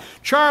town. Why,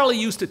 Charlie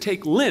used to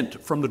take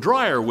lint from the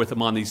dryer with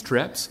him on these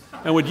trips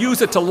and would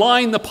use it to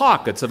line the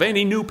pockets of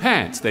any new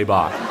pants they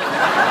bought.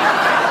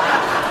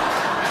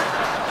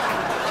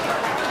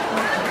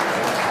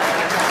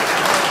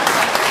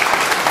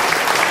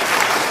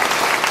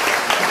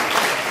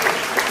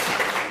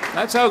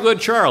 That's how good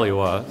Charlie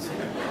was.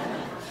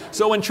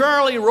 So when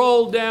Charlie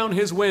rolled down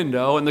his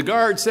window and the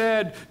guard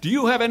said, "Do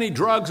you have any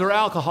drugs or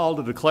alcohol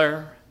to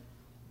declare?"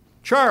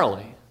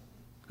 Charlie,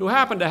 who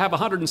happened to have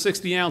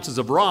 160 ounces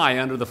of rye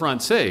under the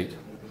front seat,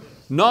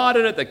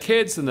 nodded at the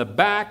kids in the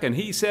back, and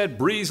he said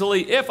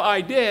breezily, "If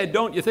I did,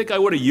 don't you think I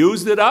would have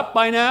used it up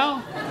by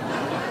now?"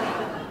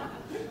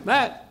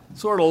 That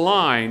sort of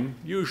line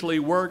usually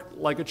worked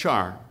like a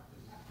charm.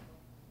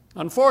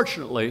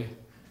 Unfortunately,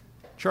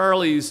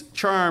 Charlie's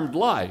charmed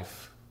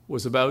life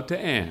was about to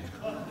end.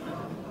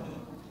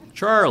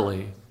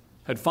 Charlie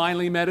had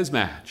finally met his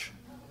match,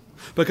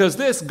 because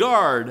this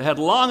guard had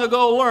long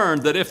ago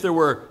learned that if there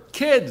were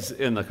kids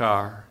in the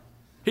car,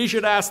 he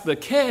should ask the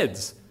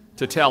kids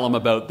to tell him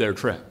about their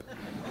trip.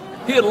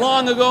 He had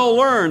long ago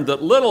learned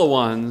that little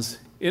ones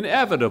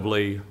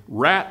inevitably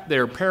rat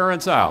their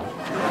parents out.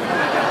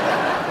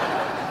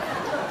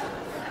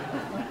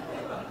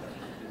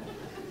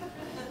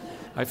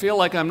 I feel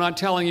like I'm not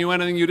telling you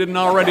anything you didn't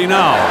already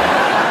know.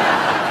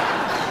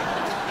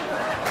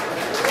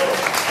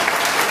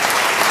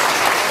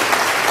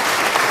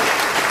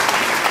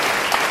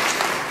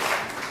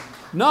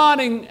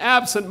 Nodding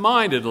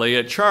absent-mindedly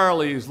at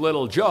Charlie's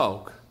little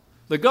joke,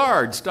 the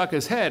guard stuck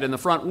his head in the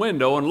front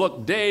window and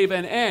looked Dave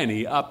and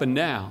Annie up and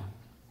down.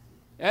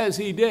 As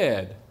he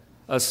did,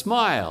 a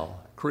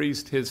smile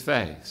creased his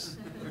face.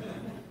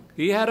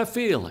 He had a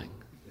feeling.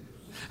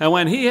 And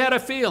when he had a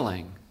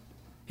feeling,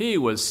 he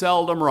was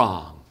seldom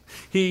wrong.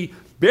 He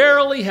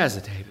barely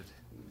hesitated.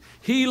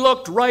 He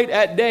looked right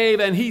at Dave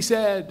and he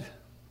said,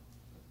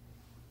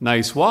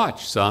 "Nice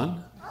watch,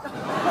 son."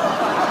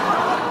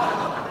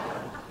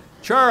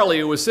 Charlie,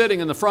 who was sitting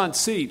in the front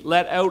seat,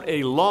 let out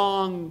a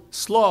long,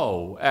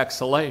 slow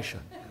exhalation.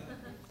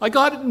 "I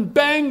got it in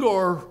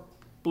Bangor,"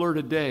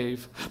 blurted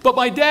Dave, "but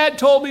my dad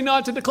told me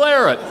not to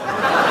declare it."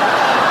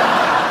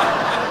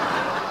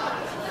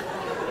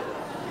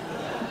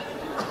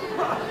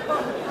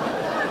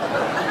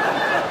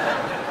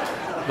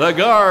 The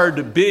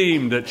guard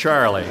beamed at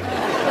Charlie.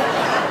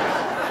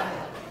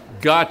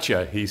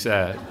 "Gotcha," he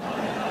said.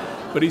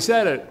 But he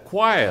said it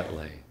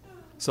quietly,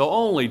 so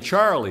only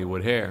Charlie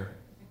would hear.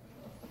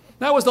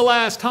 That was the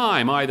last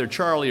time either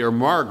Charlie or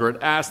Margaret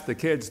asked the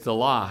kids to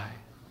lie,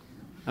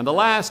 and the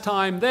last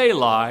time they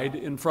lied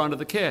in front of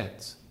the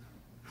kids.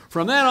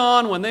 From then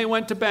on, when they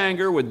went to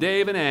Bangor with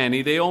Dave and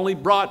Annie, they only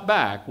brought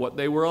back what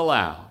they were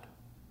allowed.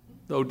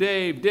 Though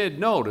Dave did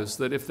notice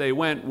that if they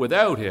went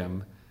without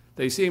him,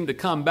 they seemed to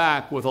come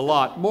back with a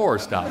lot more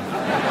stuff.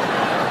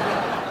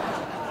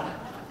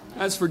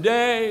 As for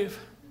Dave,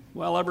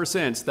 well, ever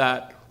since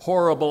that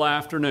horrible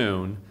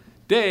afternoon,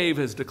 Dave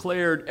has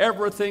declared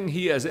everything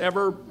he has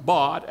ever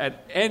bought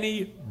at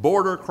any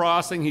border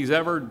crossing he's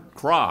ever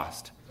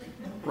crossed,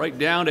 right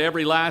down to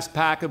every last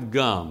pack of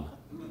gum,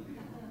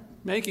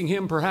 making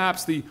him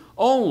perhaps the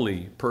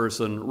only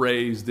person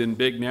raised in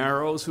Big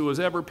Narrows who has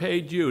ever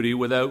paid duty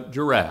without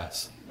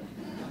duress.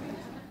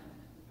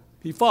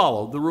 He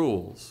followed the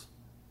rules,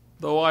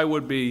 though I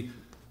would be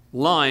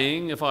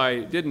lying if I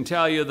didn't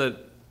tell you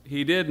that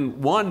he didn't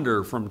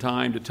wonder from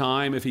time to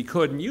time if he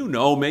couldn't,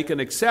 make an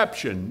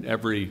exception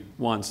every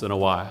once in a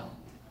while.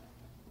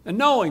 And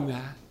knowing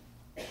that,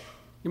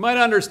 you might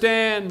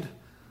understand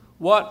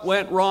what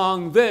went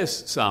wrong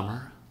this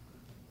summer,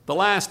 the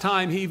last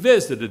time he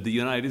visited the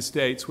United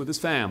States with his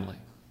family.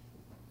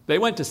 They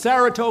went to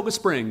Saratoga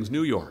Springs,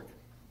 New York,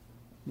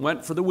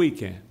 went for the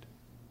weekend.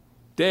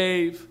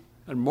 Dave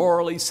and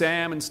Morley,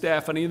 Sam and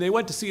Stephanie, and they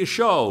went to see a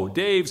show.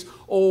 Dave's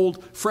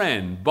old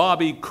friend,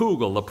 Bobby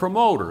Kugel, the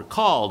promoter,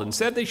 called and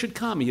said they should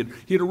come.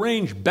 He'd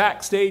arranged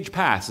backstage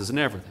passes and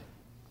everything.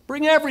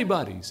 "Bring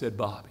everybody," said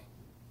Bobby.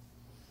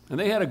 And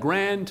they had a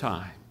grand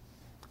time,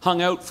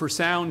 hung out for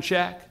sound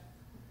check,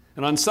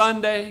 and on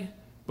Sunday,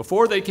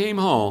 before they came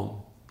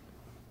home,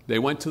 they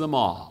went to the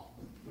mall.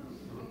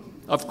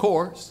 Of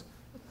course,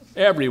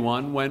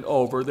 everyone went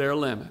over their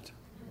limit.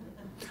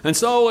 And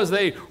so as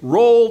they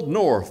rolled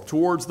north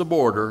towards the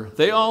border,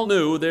 they all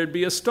knew there'd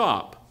be a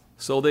stop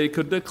so they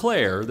could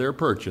declare their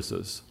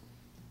purchases.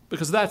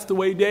 Because that's the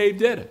way Dave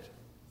did it.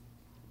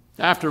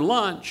 After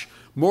lunch,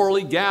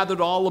 Morley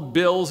gathered all the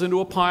bills into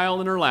a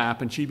pile in her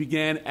lap and she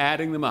began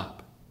adding them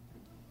up.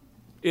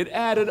 It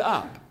added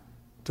up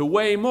to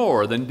way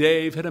more than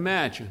Dave had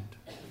imagined.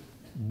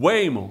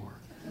 Way more.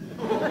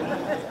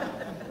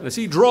 And as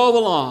he drove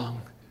along,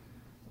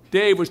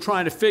 Dave was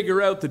trying to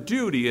figure out the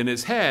duty in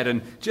his head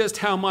and just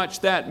how much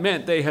that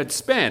meant they had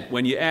spent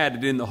when you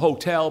added in the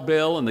hotel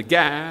bill and the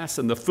gas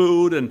and the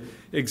food and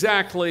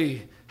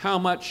exactly how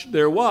much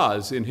there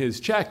was in his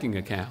checking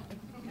account.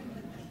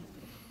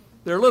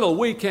 Their little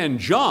weekend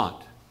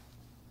jaunt,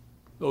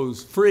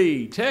 those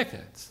free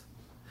tickets,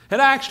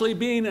 had actually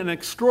been an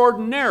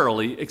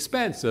extraordinarily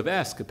expensive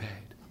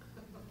escapade.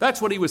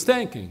 That's what he was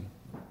thinking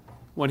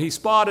when he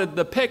spotted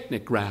the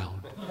picnic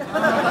ground.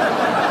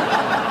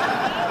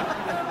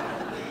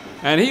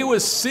 And he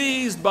was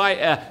seized by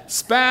a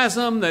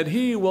spasm that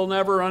he will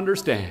never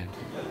understand.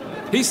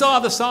 He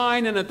saw the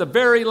sign, and at the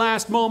very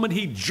last moment,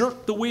 he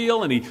jerked the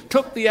wheel and he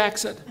took the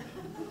exit,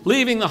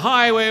 leaving the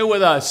highway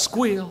with a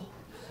squeal.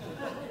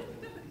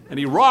 And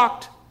he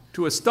rocked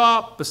to a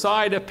stop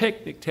beside a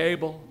picnic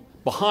table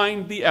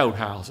behind the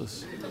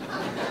outhouses.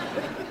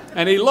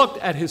 And he looked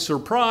at his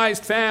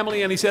surprised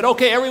family and he said,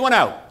 "Okay, everyone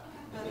out."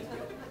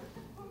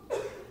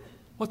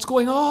 "What's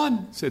going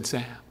on?" said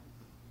Sam.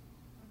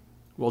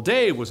 Well,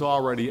 Dave was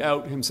already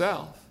out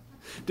himself.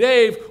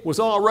 Dave was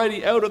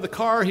already out of the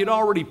car. He'd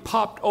already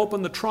popped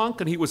open the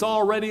trunk and he was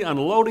already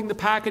unloading the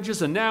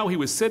packages, and now he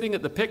was sitting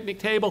at the picnic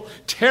table,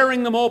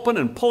 tearing them open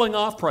and pulling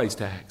off price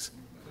tags.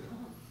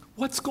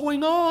 "What's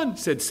going on?"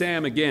 said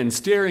Sam again,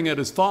 staring at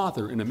his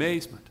father in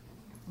amazement.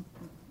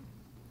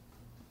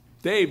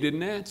 Dave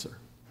didn't answer.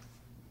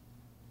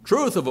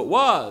 Truth of it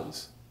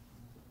was,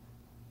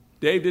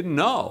 Dave didn't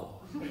know.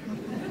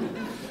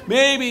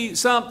 Maybe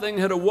something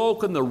had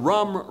awoken the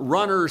rum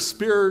runner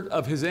spirit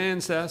of his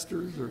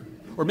ancestors,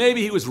 or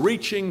maybe he was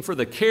reaching for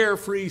the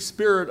carefree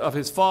spirit of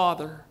his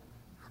father,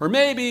 or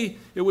maybe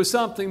it was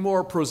something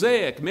more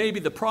prosaic. Maybe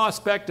the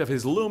prospect of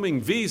his looming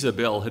visa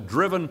bill had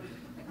driven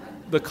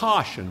the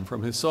caution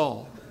from his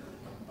soul.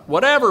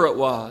 Whatever it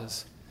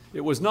was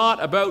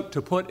not about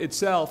to put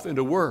itself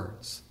into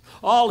words.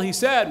 All he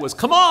said was,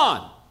 "Come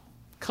on!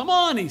 Come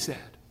on," he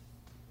said.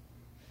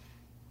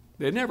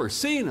 They'd never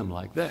seen him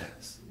like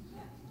this.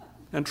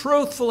 And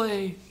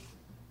truthfully,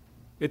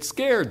 it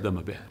scared them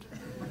a bit.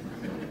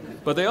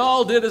 But they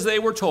all did as they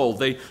were told.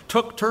 They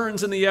took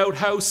turns in the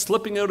outhouse,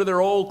 slipping out of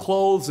their old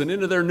clothes and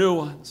into their new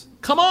ones.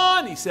 "Come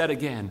on," he said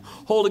again,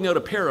 holding out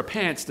a pair of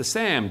pants to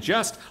Sam,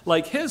 just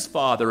like his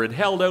father had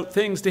held out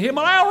things to him.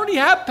 "I already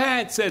have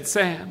pants," said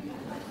Sam.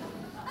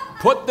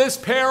 "Put this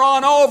pair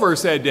on over,"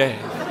 said Dave.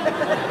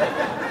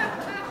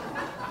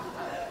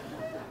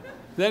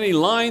 Then he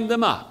lined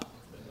them up,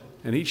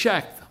 and he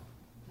checked them,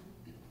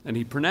 and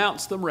he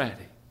pronounced them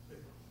ready.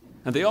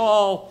 And they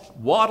all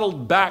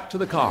waddled back to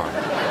the car,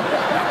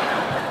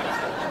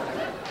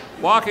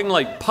 walking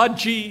like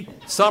pudgy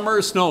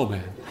summer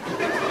snowmen.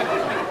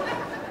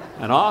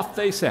 And off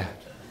they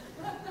set.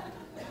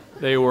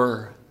 They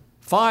were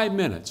 5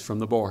 minutes from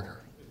the border.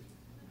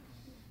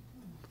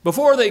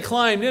 Before they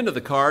climbed into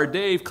the car,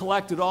 Dave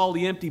collected all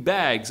the empty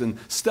bags and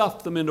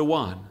stuffed them into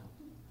one.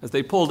 As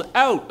they pulled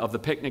out of the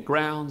picnic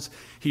grounds,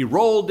 he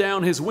rolled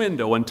down his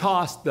window and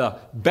tossed the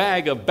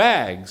bag of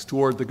bags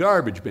toward the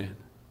garbage bin.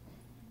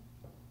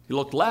 He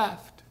looked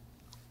left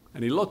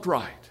and he looked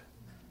right.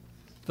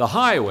 The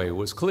highway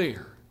was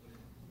clear.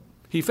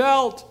 He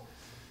felt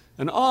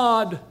an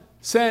odd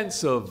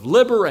sense of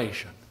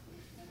liberation.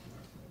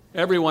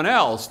 Everyone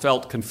else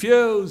felt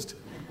confused,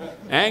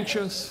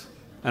 anxious,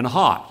 and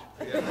hot.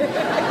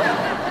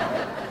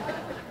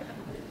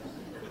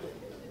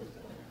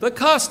 The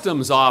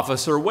customs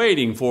officer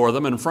waiting for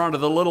them in front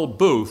of the little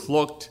booth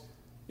looked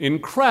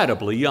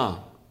incredibly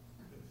young.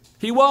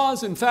 He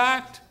was, in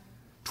fact,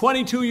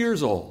 22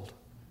 years old,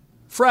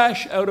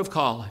 fresh out of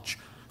college,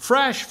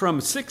 fresh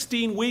from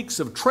 16 weeks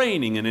of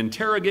training in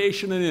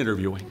interrogation and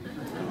interviewing.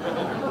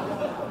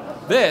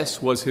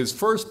 This was his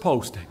first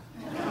posting.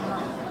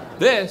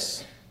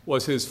 This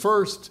was his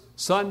first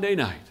Sunday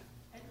night.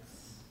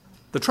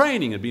 The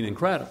training had been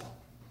incredible.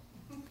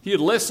 He had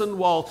listened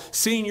while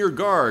senior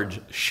guards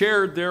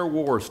shared their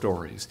war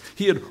stories.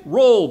 He had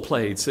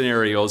role-played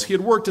scenarios. He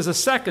had worked as a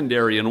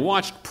secondary and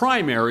watched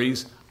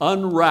primaries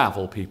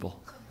unravel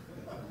people.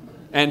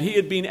 And he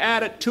had been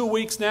at it 2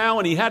 weeks now,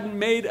 and he hadn't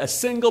made a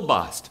single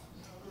bust.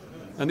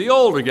 And the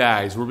older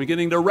guys were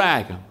beginning to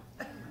rag him.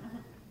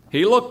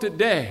 He looked at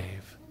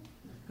Dave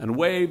and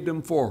waved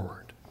him forward.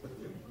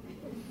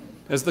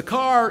 As the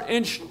car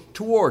inched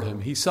toward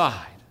him, he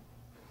sighed.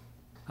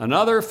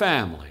 Another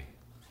family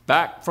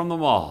back from the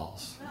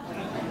malls.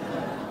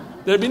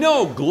 There'd be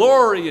no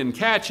glory in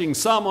catching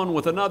someone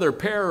with another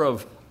pair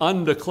of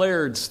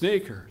undeclared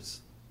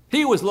sneakers.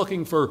 He was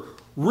looking for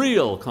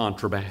real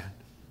contraband.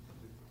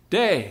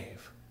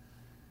 Dave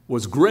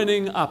was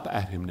grinning up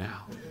at him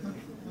now.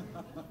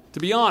 To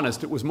be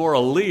honest, it was more a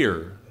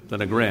leer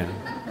than a grin.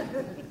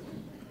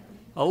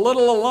 A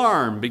little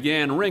alarm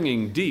began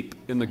ringing deep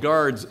in the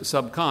guard's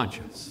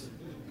subconscious.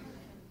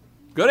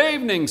 "Good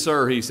evening,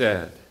 sir," he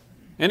said.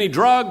 "Any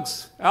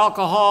drugs,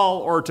 alcohol,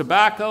 or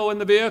tobacco in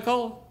the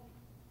vehicle?"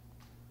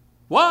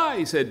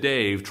 "Why," said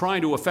Dave,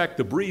 trying to affect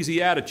the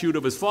breezy attitude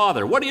of his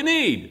father, "what do you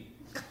need?"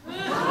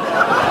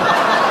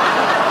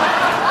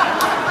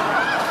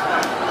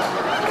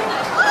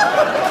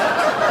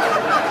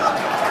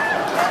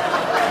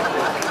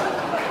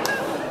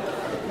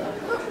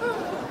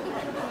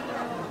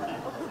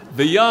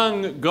 The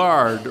young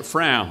guard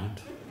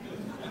frowned.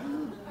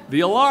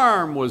 The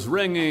alarm was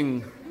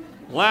ringing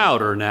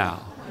louder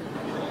now.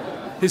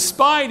 His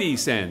spidey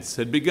sense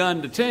had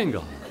begun to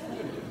tingle.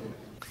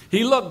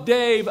 He looked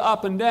Dave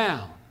up and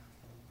down,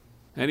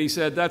 and he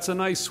said, "That's a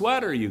nice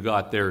sweater you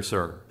got there,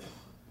 sir.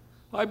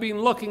 I've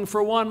been looking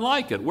for one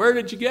like it. Where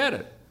did you get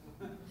it?"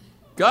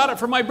 "Got it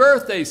for my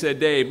birthday," said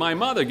Dave. "My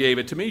mother gave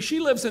it to me. She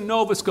lives in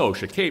Nova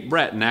Scotia, Cape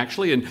Breton,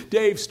 actually," and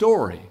Dave's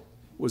story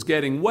was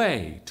getting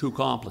way too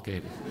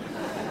complicated.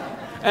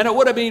 And it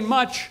would have been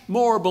much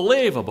more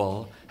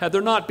believable had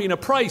there not been a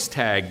price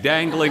tag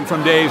dangling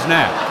from Dave's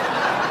neck.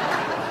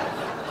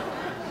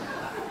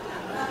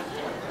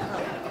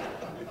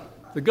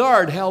 The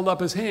guard held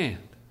up his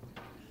hand.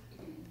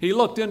 He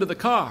looked into the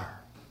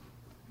car.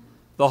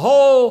 The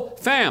whole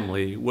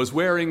family was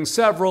wearing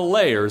several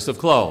layers of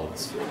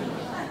clothes.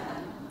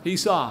 He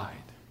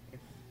sighed.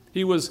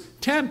 He was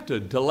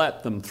tempted to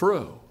let them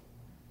through.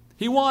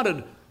 He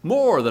wanted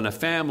more than a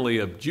family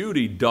of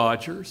Judy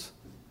Dodgers,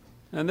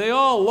 and they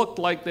all looked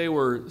like they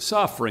were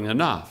suffering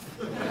enough.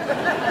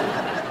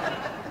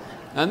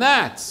 And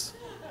that's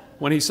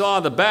when he saw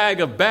the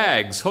bag of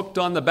bags hooked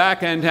on the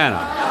back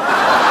antenna.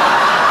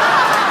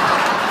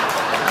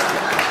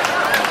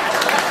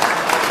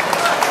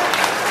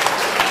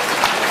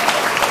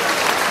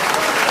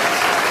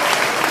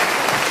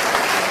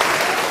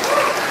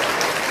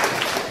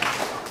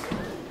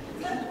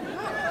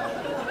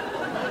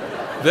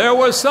 There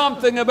was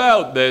something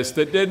about this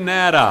that didn't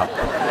add up.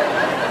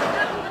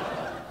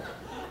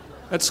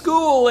 At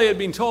school, they had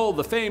been told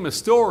the famous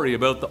story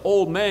about the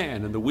old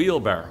man and the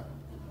wheelbarrow.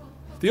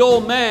 The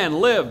old man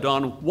lived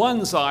on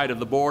one side of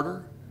the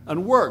border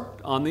and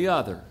worked on the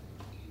other,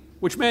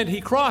 which meant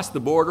he crossed the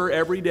border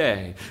every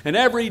day. And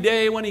every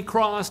day when he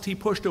crossed, he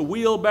pushed a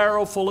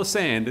wheelbarrow full of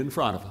sand in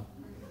front of him.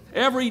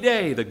 Every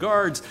day, the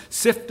guards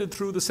sifted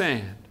through the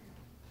sand,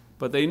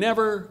 but they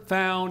never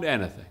found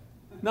anything,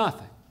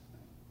 nothing.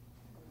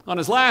 On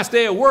his last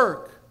day of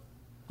work,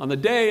 on the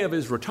day of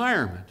his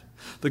retirement,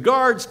 the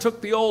guards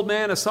took the old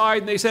man aside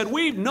and they said,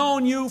 "We've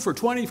known you for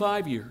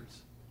 25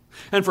 years.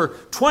 And for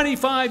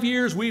 25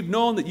 years, we've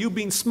known that you've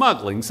been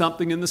smuggling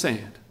something in the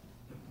sand.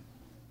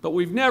 But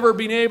we've never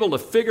been able to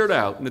figure it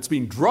out, and it's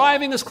been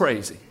driving us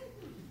crazy.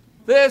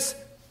 This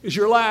is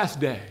your last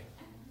day.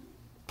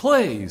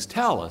 Please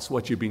tell us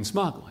what you've been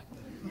smuggling."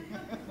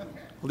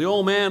 Well, the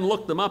old man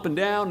looked them up and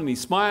down and he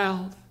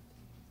smiled.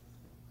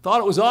 "Thought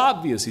it was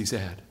obvious," he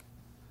said.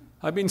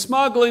 "I've been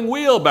smuggling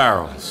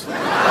wheelbarrows."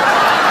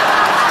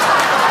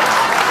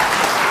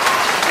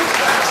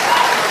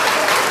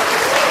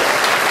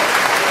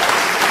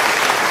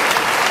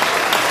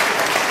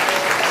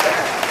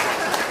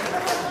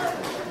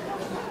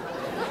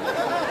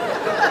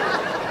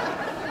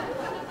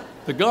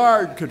 The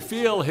guard could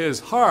feel his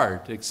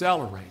heart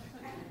accelerating.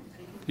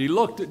 He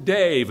looked at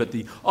Dave, at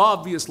the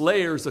obvious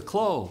layers of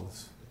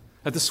clothes,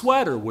 at the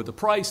sweater with the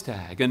price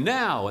tag, and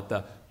now at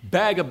the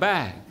bag of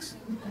bags.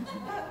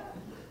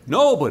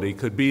 Nobody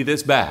could be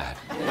this bad.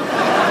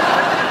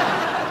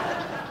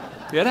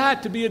 It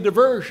had to be a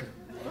diversion,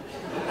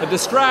 a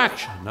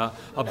distraction,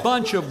 a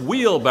bunch of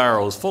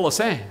wheelbarrows full of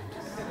sand.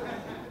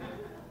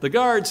 The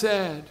guard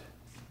said,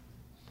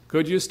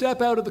 "Could you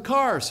step out of the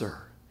car, sir?"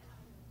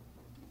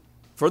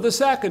 For the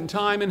second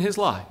time in his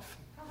life,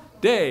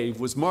 Dave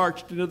was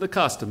marched into the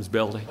customs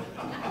building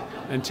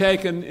and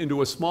taken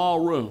into a small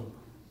room.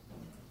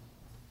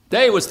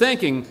 Dave was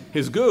thinking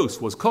his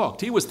goose was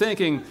cooked. He was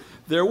thinking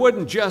there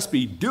wouldn't just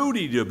be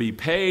duty to be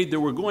paid, there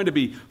were going to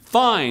be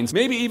fines,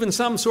 maybe even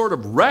some sort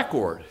of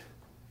record.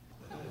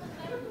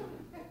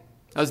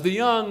 As the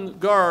young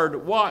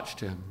guard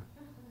watched him,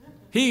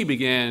 he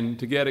began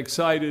to get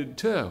excited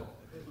too.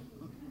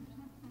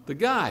 The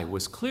guy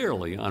was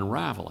clearly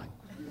unraveling.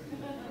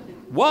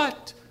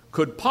 What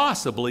could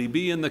possibly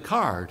be in the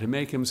car to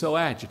make him so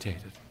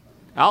agitated?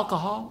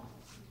 Alcohol?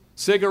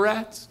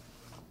 Cigarettes?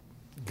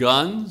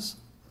 Guns?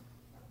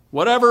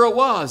 Whatever it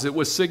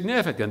was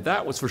significant,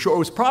 that was for sure. It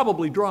was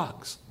probably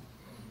drugs.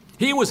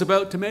 He was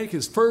about to make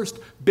his first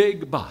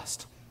big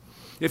bust.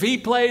 If he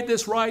played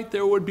this right,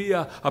 there would be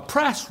a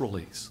press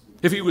release.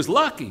 If he was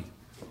lucky,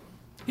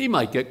 he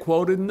might get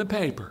quoted in the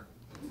paper.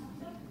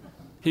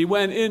 He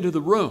went into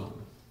the room.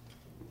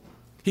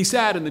 He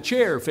sat in the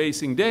chair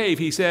facing Dave.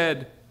 He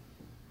said,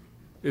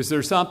 "Is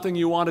there something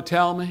you want to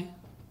tell me?"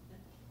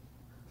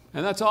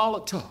 And that's all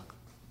it took.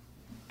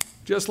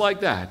 Just like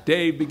that,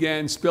 Dave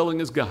began spilling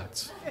his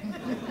guts.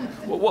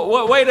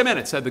 Wait a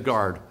minute, said the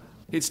guard.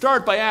 He'd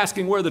start by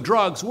asking where the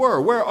drugs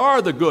were. "Where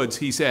are the goods?"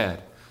 he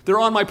said. "They're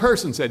on my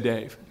person," said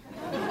Dave.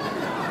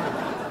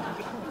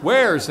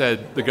 "Where?"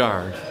 said the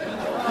guard.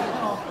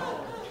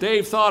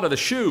 Dave thought of the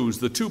shoes,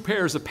 the 2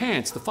 pairs of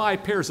pants, the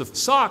 5 pairs of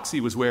socks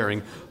he was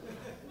wearing.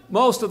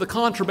 "Most of the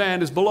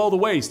contraband is below the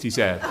waist," he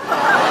said.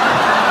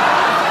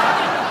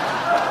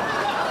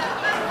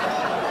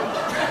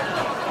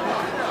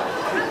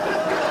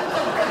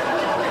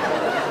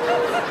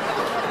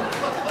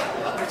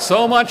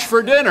 So much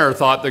for dinner,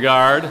 thought the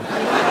guard.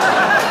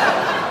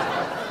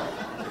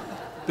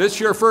 "This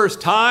your first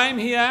time?"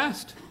 he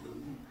asked.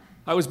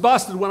 "I was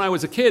busted when I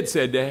was a kid,"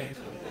 said Dave.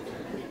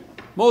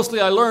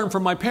 "Mostly I learned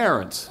from my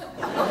parents.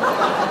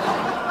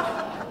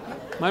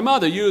 My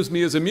mother used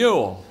me as a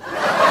mule."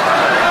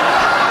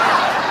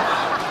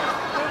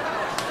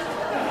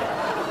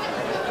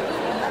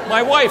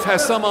 "My wife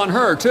has some on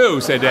her,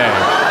 too," said Dave.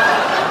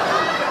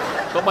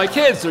 "But my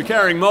kids are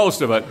carrying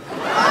most of it."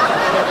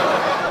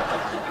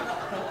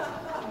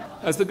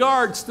 As the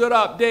guard stood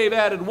up, Dave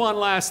added one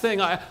last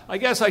thing. I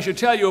guess I should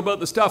tell you about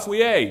the stuff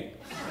we ate.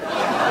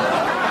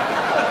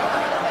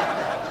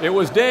 It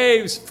was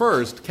Dave's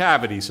first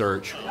cavity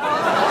search.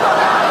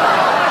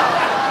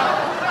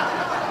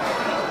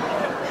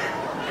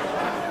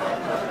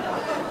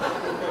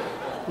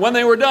 When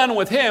they were done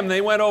with him,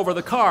 they went over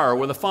the car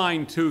with a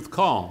fine-tooth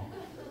comb.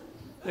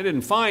 They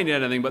didn't find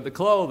anything but the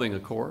clothing,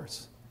 of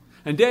course.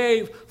 And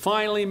Dave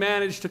finally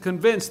managed to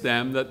convince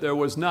them that there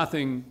was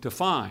nothing to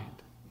find.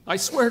 "I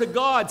swear to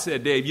God,"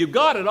 said Dave, "you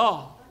got it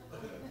all."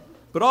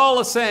 But all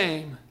the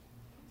same,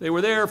 they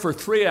were there for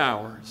 3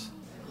 hours.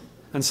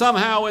 And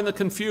somehow in the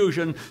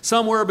confusion,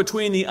 somewhere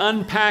between the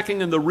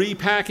unpacking and the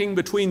repacking,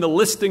 between the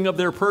listing of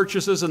their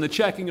purchases and the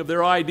checking of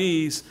their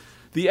IDs,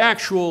 the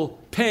actual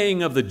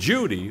paying of the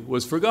duty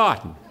was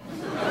forgotten.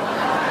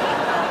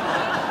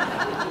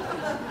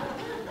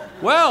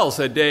 "Well,"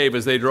 said Dave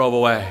as they drove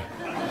away,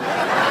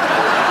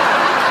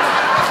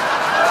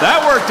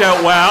 "that worked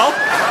out well."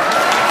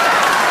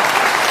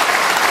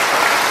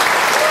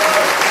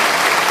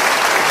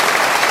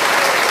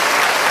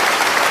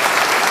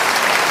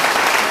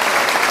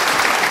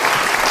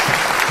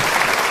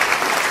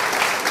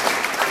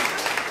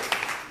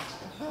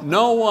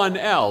 No one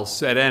else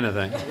said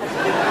anything.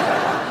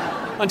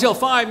 Until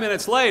 5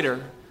 minutes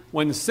later,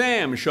 when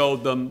Sam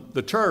showed them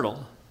the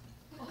turtle.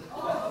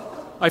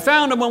 "I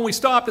found him when we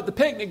stopped at the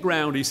picnic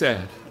ground," he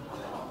said.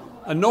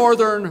 "A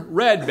northern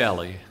red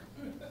belly,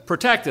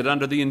 protected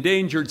under the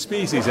Endangered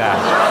Species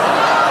Act."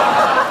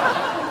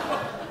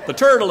 The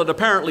turtle had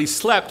apparently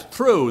slept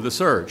through the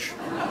search.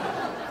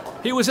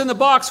 "He was in the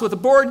box with the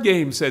board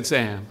game," said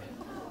Sam.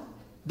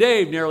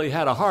 Dave nearly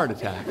had a heart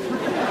attack.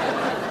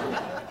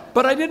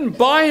 "But I didn't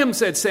buy him,"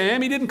 said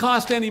Sam. "He didn't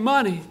cost any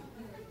money."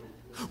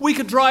 "We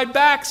could drive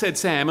back," said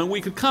Sam, "and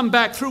we could come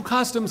back through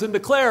customs and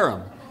declare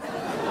him."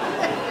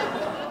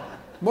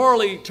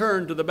 Morley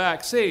turned to the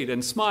back seat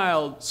and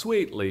smiled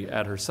sweetly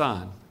at her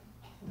son.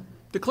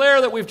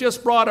 "Declare that we've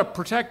just brought a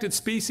protected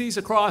species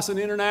across an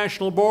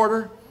international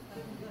border?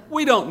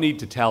 We don't need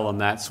to tell them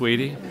that,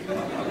 sweetie.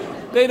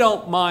 They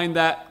don't mind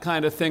that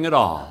kind of thing at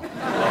all."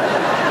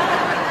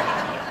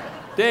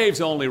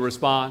 Dave's only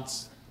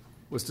response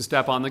was to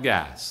step on the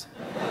gas.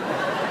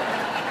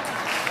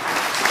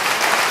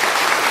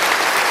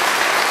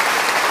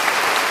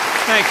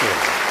 Thank you.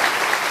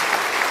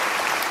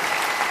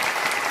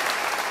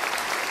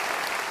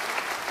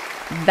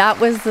 That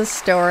was the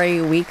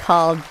story we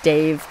called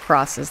Dave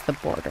Crosses the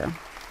Border.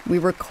 We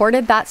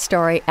recorded that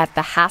story at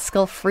the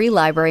Haskell Free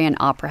Library and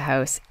Opera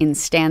House in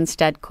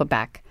Stansted,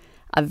 Quebec,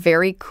 a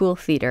very cool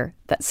theatre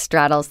that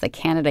straddles the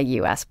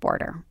Canada-US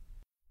border.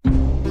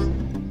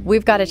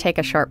 We've got to take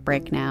a short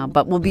break now,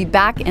 but we'll be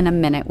back in a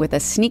minute with a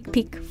sneak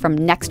peek from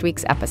next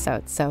week's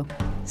episode, so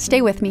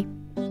stay with me.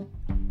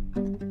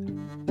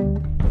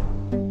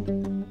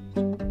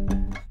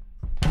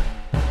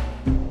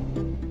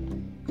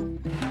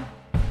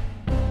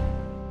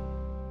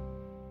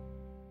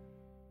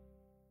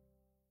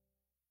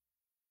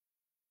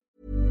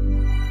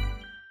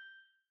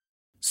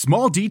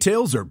 Small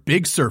details are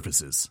big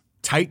surfaces.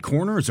 Tight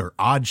corners are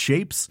odd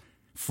shapes.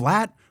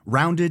 Flat,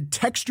 rounded,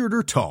 textured,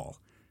 or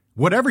tall.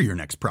 Whatever your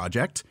next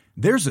project,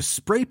 there's a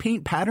spray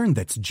paint pattern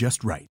that's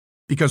just right.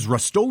 Because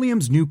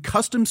Rust-Oleum's new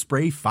Custom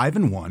Spray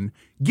 5-in-1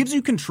 gives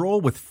you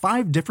control with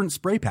 5 different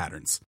spray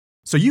patterns.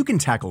 So you can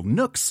tackle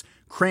nooks,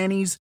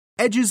 crannies,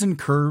 edges, and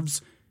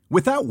curves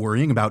without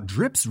worrying about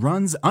drips,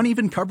 runs,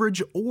 uneven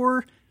coverage,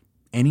 or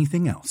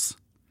anything else.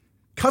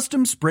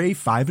 Custom Spray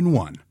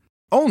 5-in-1.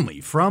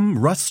 Only from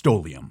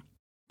Rust-Oleum.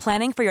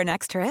 Planning for your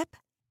next trip?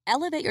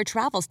 Elevate your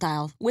travel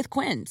style with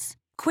Quince.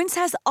 Quince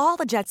has all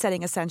the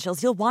jet-setting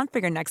essentials you'll want for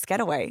your next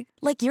getaway,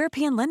 like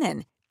European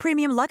linen,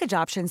 premium luggage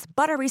options,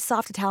 buttery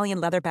soft Italian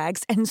leather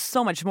bags, and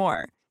so much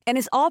more. And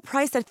is all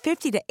priced at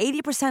 50 to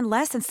 80%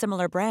 less than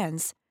similar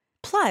brands.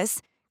 Plus,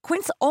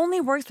 Quince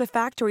only works with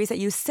factories that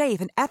use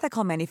safe and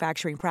ethical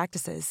manufacturing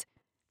practices.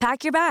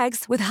 Pack your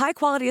bags with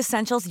high-quality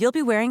essentials you'll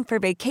be wearing for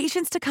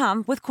vacations to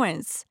come with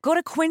Quince. Go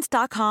to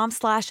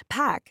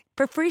quince.com/pack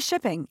for free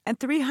shipping and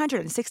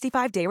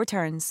 365-day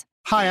returns.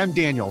 Hi, I'm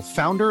Daniel,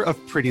 founder of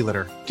Pretty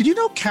Litter. Did you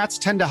know cats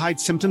tend to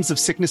hide symptoms of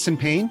sickness and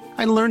pain?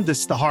 I learned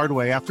this the hard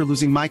way after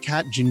losing my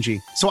cat,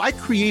 Gingy. So I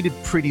created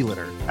Pretty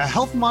Litter, a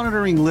health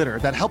monitoring litter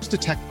that helps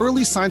detect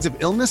early signs of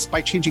illness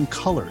by changing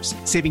colors,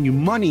 saving you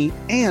money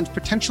and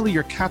potentially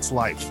your cat's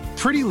life.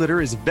 Pretty Litter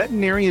is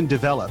veterinarian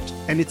developed,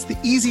 and it's the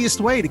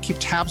easiest way to keep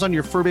tabs on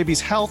your fur baby's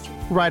health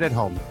right at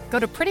home. Go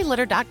to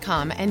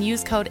prettylitter.com and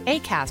use code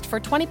ACAST for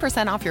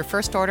 20% off your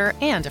first order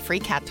and a free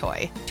cat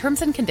toy.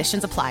 Terms and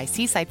conditions apply.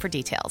 See site for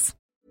details.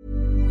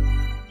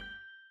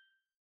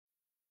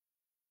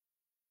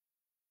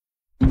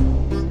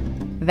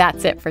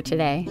 That's it for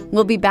today.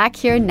 We'll be back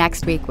here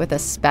next week with a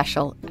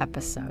special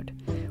episode.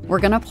 We're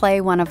going to play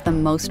one of the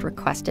most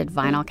requested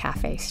Vinyl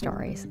Cafe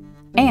stories.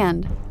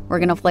 And we're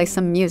going to play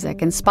some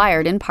music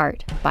inspired in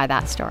part by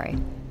that story.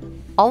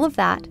 All of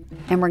that,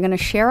 and we're going to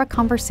share a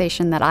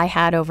conversation that I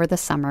had over the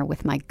summer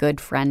with my good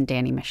friend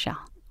Danny Michel.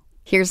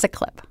 Here's a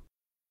clip.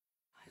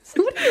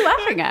 What are you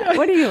laughing at?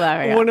 What are you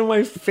laughing at? One of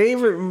my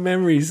favorite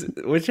memories,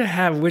 which I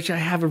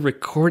have a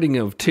recording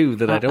of too,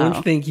 that I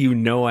don't think you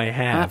know I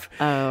have,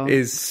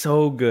 is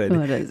so good.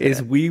 What is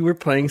it? We were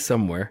playing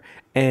somewhere,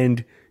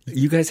 and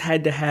you guys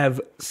had to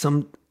have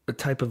some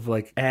type of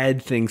like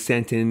ad thing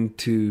sent in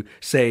to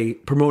say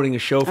promoting a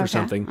show for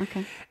something.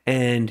 Okay.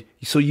 And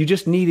so you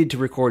just needed to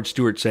record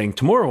Stuart saying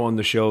tomorrow on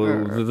the show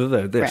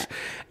this.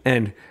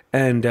 Right.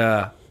 And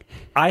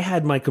I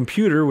had my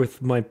computer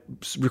with my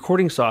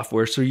recording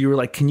software, so you were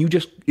like, can you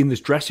just, in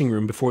this dressing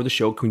room before the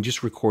show, can we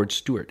just record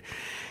Stuart?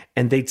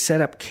 And they'd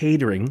set up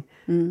catering,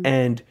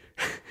 and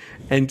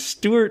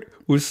Stuart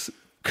was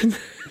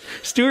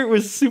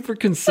super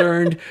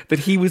concerned that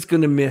he was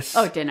going to miss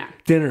dinner.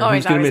 He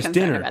was going to miss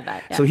dinner. About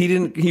that, yeah. So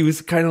he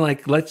was kind of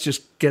like, let's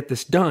just get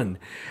this done.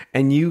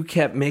 And you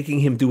kept making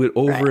him do it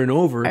over and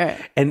over. Right.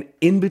 And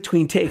in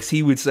between takes,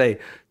 he would say,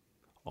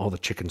 all the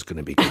chicken's going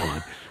to be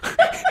gone.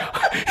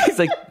 He's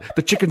like,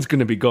 the chicken's going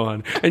to be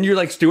gone. And you're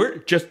like,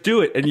 Stuart, just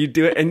do it. And you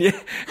do it. And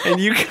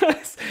you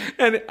guys,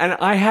 and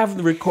I have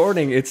the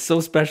recording. It's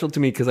so special to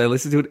me because I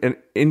listen to it. And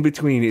in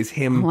between is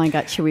him. Oh my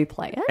God. Should we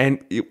play it?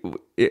 And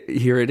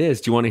here it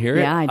is. Do you want to hear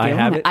it? Yeah, I do. I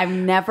have it. I've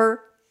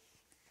never,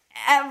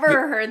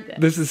 ever heard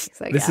this.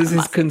 This is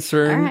his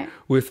concern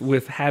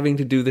with having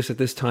to do this at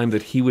this time,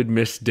 that he would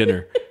miss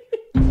dinner.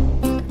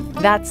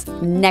 That's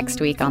next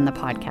week on the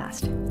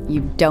podcast. You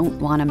don't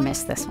want to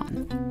miss this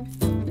one.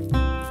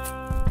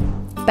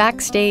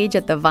 Backstage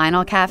at the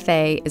Vinyl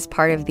Cafe is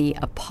part of the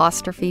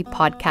Apostrophe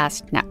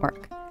Podcast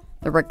Network.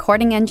 The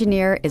recording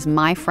engineer is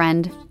my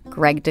friend,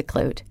 Greg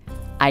DeClute.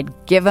 I'd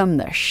give him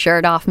the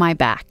shirt off my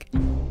back.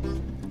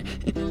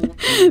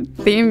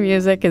 Theme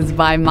music is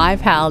by my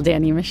pal,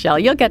 Danny Michel.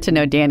 You'll get to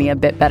know Danny a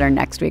bit better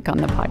next week on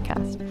the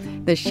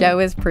podcast. The show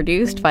is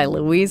produced by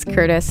Louise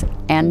Curtis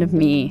and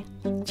me,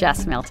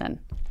 Jess Milton.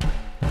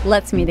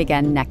 Let's meet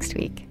again next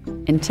week.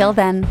 Until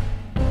then,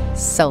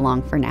 so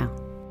long for now.